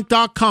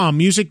eddietrunk.com.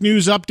 Music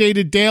news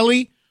updated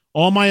daily.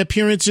 All my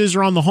appearances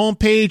are on the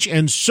homepage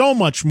and so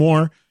much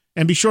more.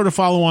 And be sure to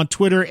follow on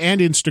Twitter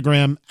and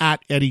Instagram at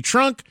Eddie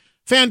Trunk.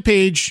 Fan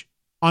page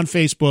on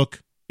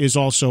Facebook is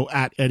also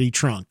at Eddie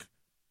Trunk.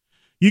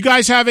 You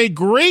guys have a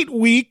great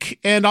week,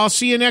 and I'll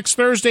see you next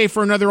Thursday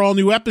for another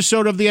all-new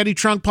episode of the Eddie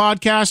Trunk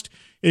Podcast.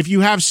 If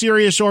you have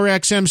Sirius or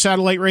XM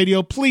satellite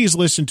radio, please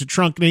listen to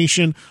Trunk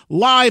Nation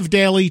live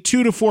daily,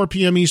 2 to 4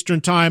 p.m.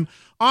 Eastern Time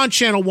on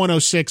Channel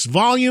 106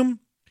 Volume.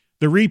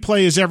 The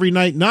replay is every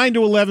night, 9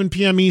 to 11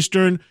 p.m.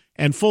 Eastern,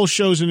 and full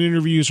shows and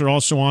interviews are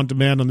also on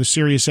demand on the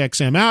Sirius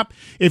XM app.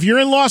 If you're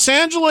in Los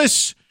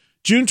Angeles,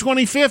 June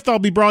 25th, I'll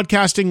be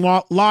broadcasting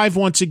live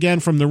once again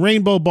from the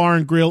Rainbow Bar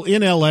and Grill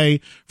in LA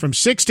from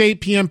 6 to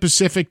 8 p.m.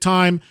 Pacific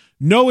Time.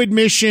 No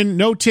admission,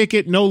 no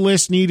ticket, no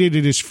list needed.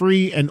 It is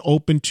free and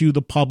open to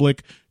the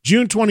public.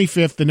 June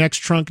 25th, the next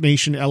Trunk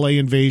Nation LA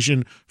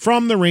invasion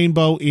from the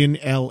Rainbow in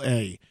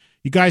LA.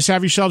 You guys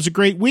have yourselves a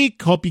great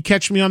week. Hope you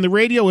catch me on the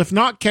radio. If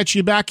not, catch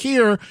you back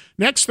here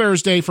next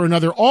Thursday for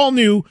another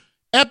all-new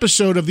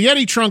episode of the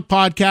Eddie Trunk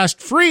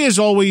Podcast, free as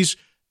always,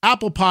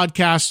 Apple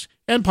Podcasts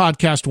and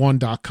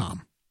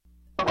podcast1.com.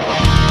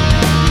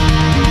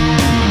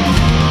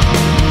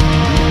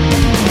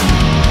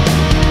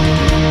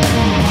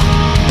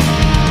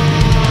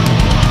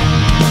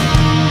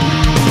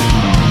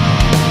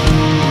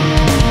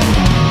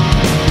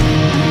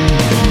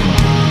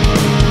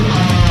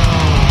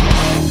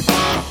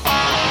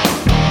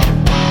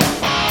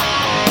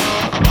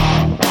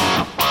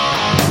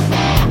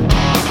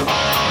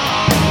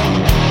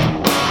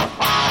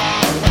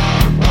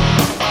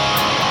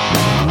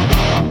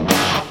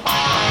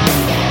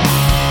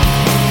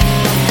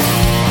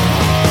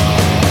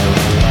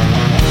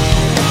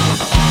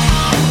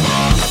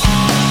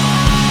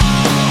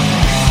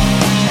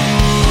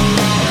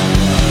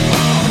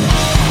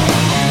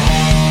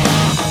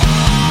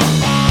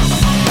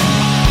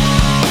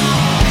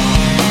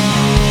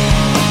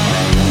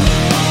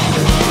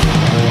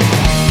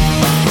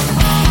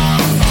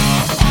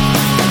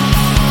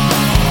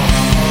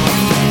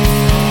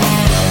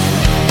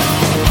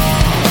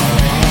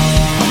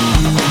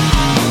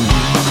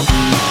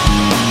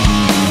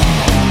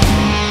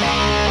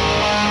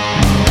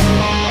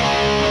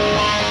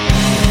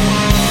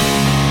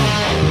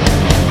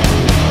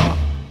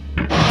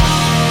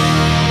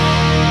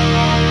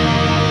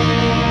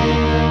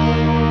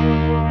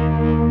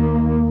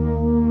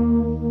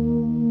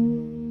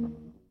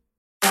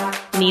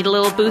 Need a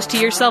little boost to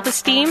your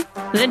self-esteem?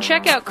 Then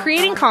check out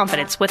Creating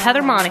Confidence with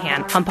Heather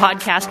Monahan on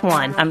Podcast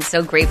One. I'm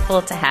so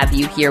grateful to have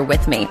you here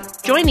with me.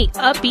 Join the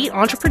upbeat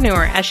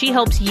entrepreneur as she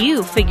helps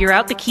you figure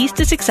out the keys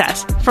to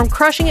success, from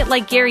crushing it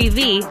like Gary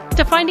Vee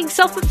to finding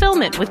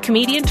self-fulfillment with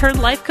comedian turned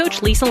life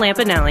coach Lisa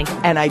Lampanelli.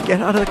 And I get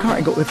out of the car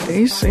and go, if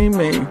they see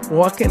me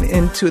walking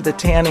into the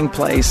tanning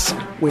place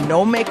with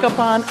no makeup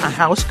on, a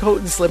house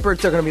coat and slippers,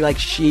 they're going to be like,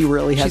 she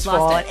really has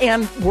fallen.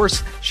 And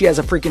worse, she has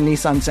a freaking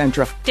Nissan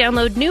Sentra.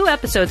 Download new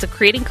episodes of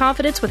Creating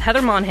Confidence with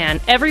Heather Monahan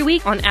every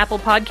week on Apple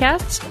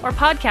Podcasts or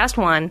Podcast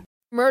One.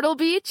 Myrtle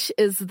Beach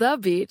is the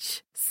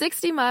beach.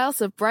 60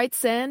 miles of bright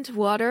sand,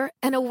 water,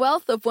 and a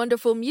wealth of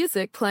wonderful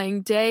music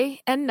playing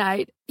day and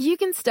night. You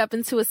can step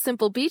into a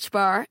simple beach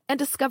bar and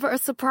discover a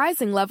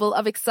surprising level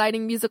of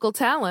exciting musical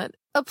talent.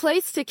 A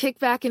place to kick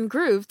back and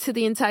groove to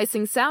the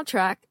enticing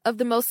soundtrack of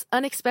the most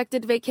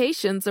unexpected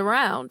vacations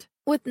around,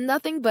 with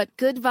nothing but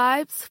good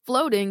vibes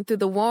floating through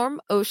the warm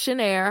ocean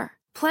air.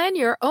 Plan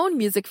your own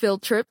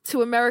music-filled trip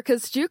to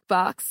America's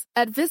Jukebox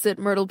at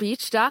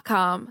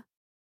visitmyrtlebeach.com.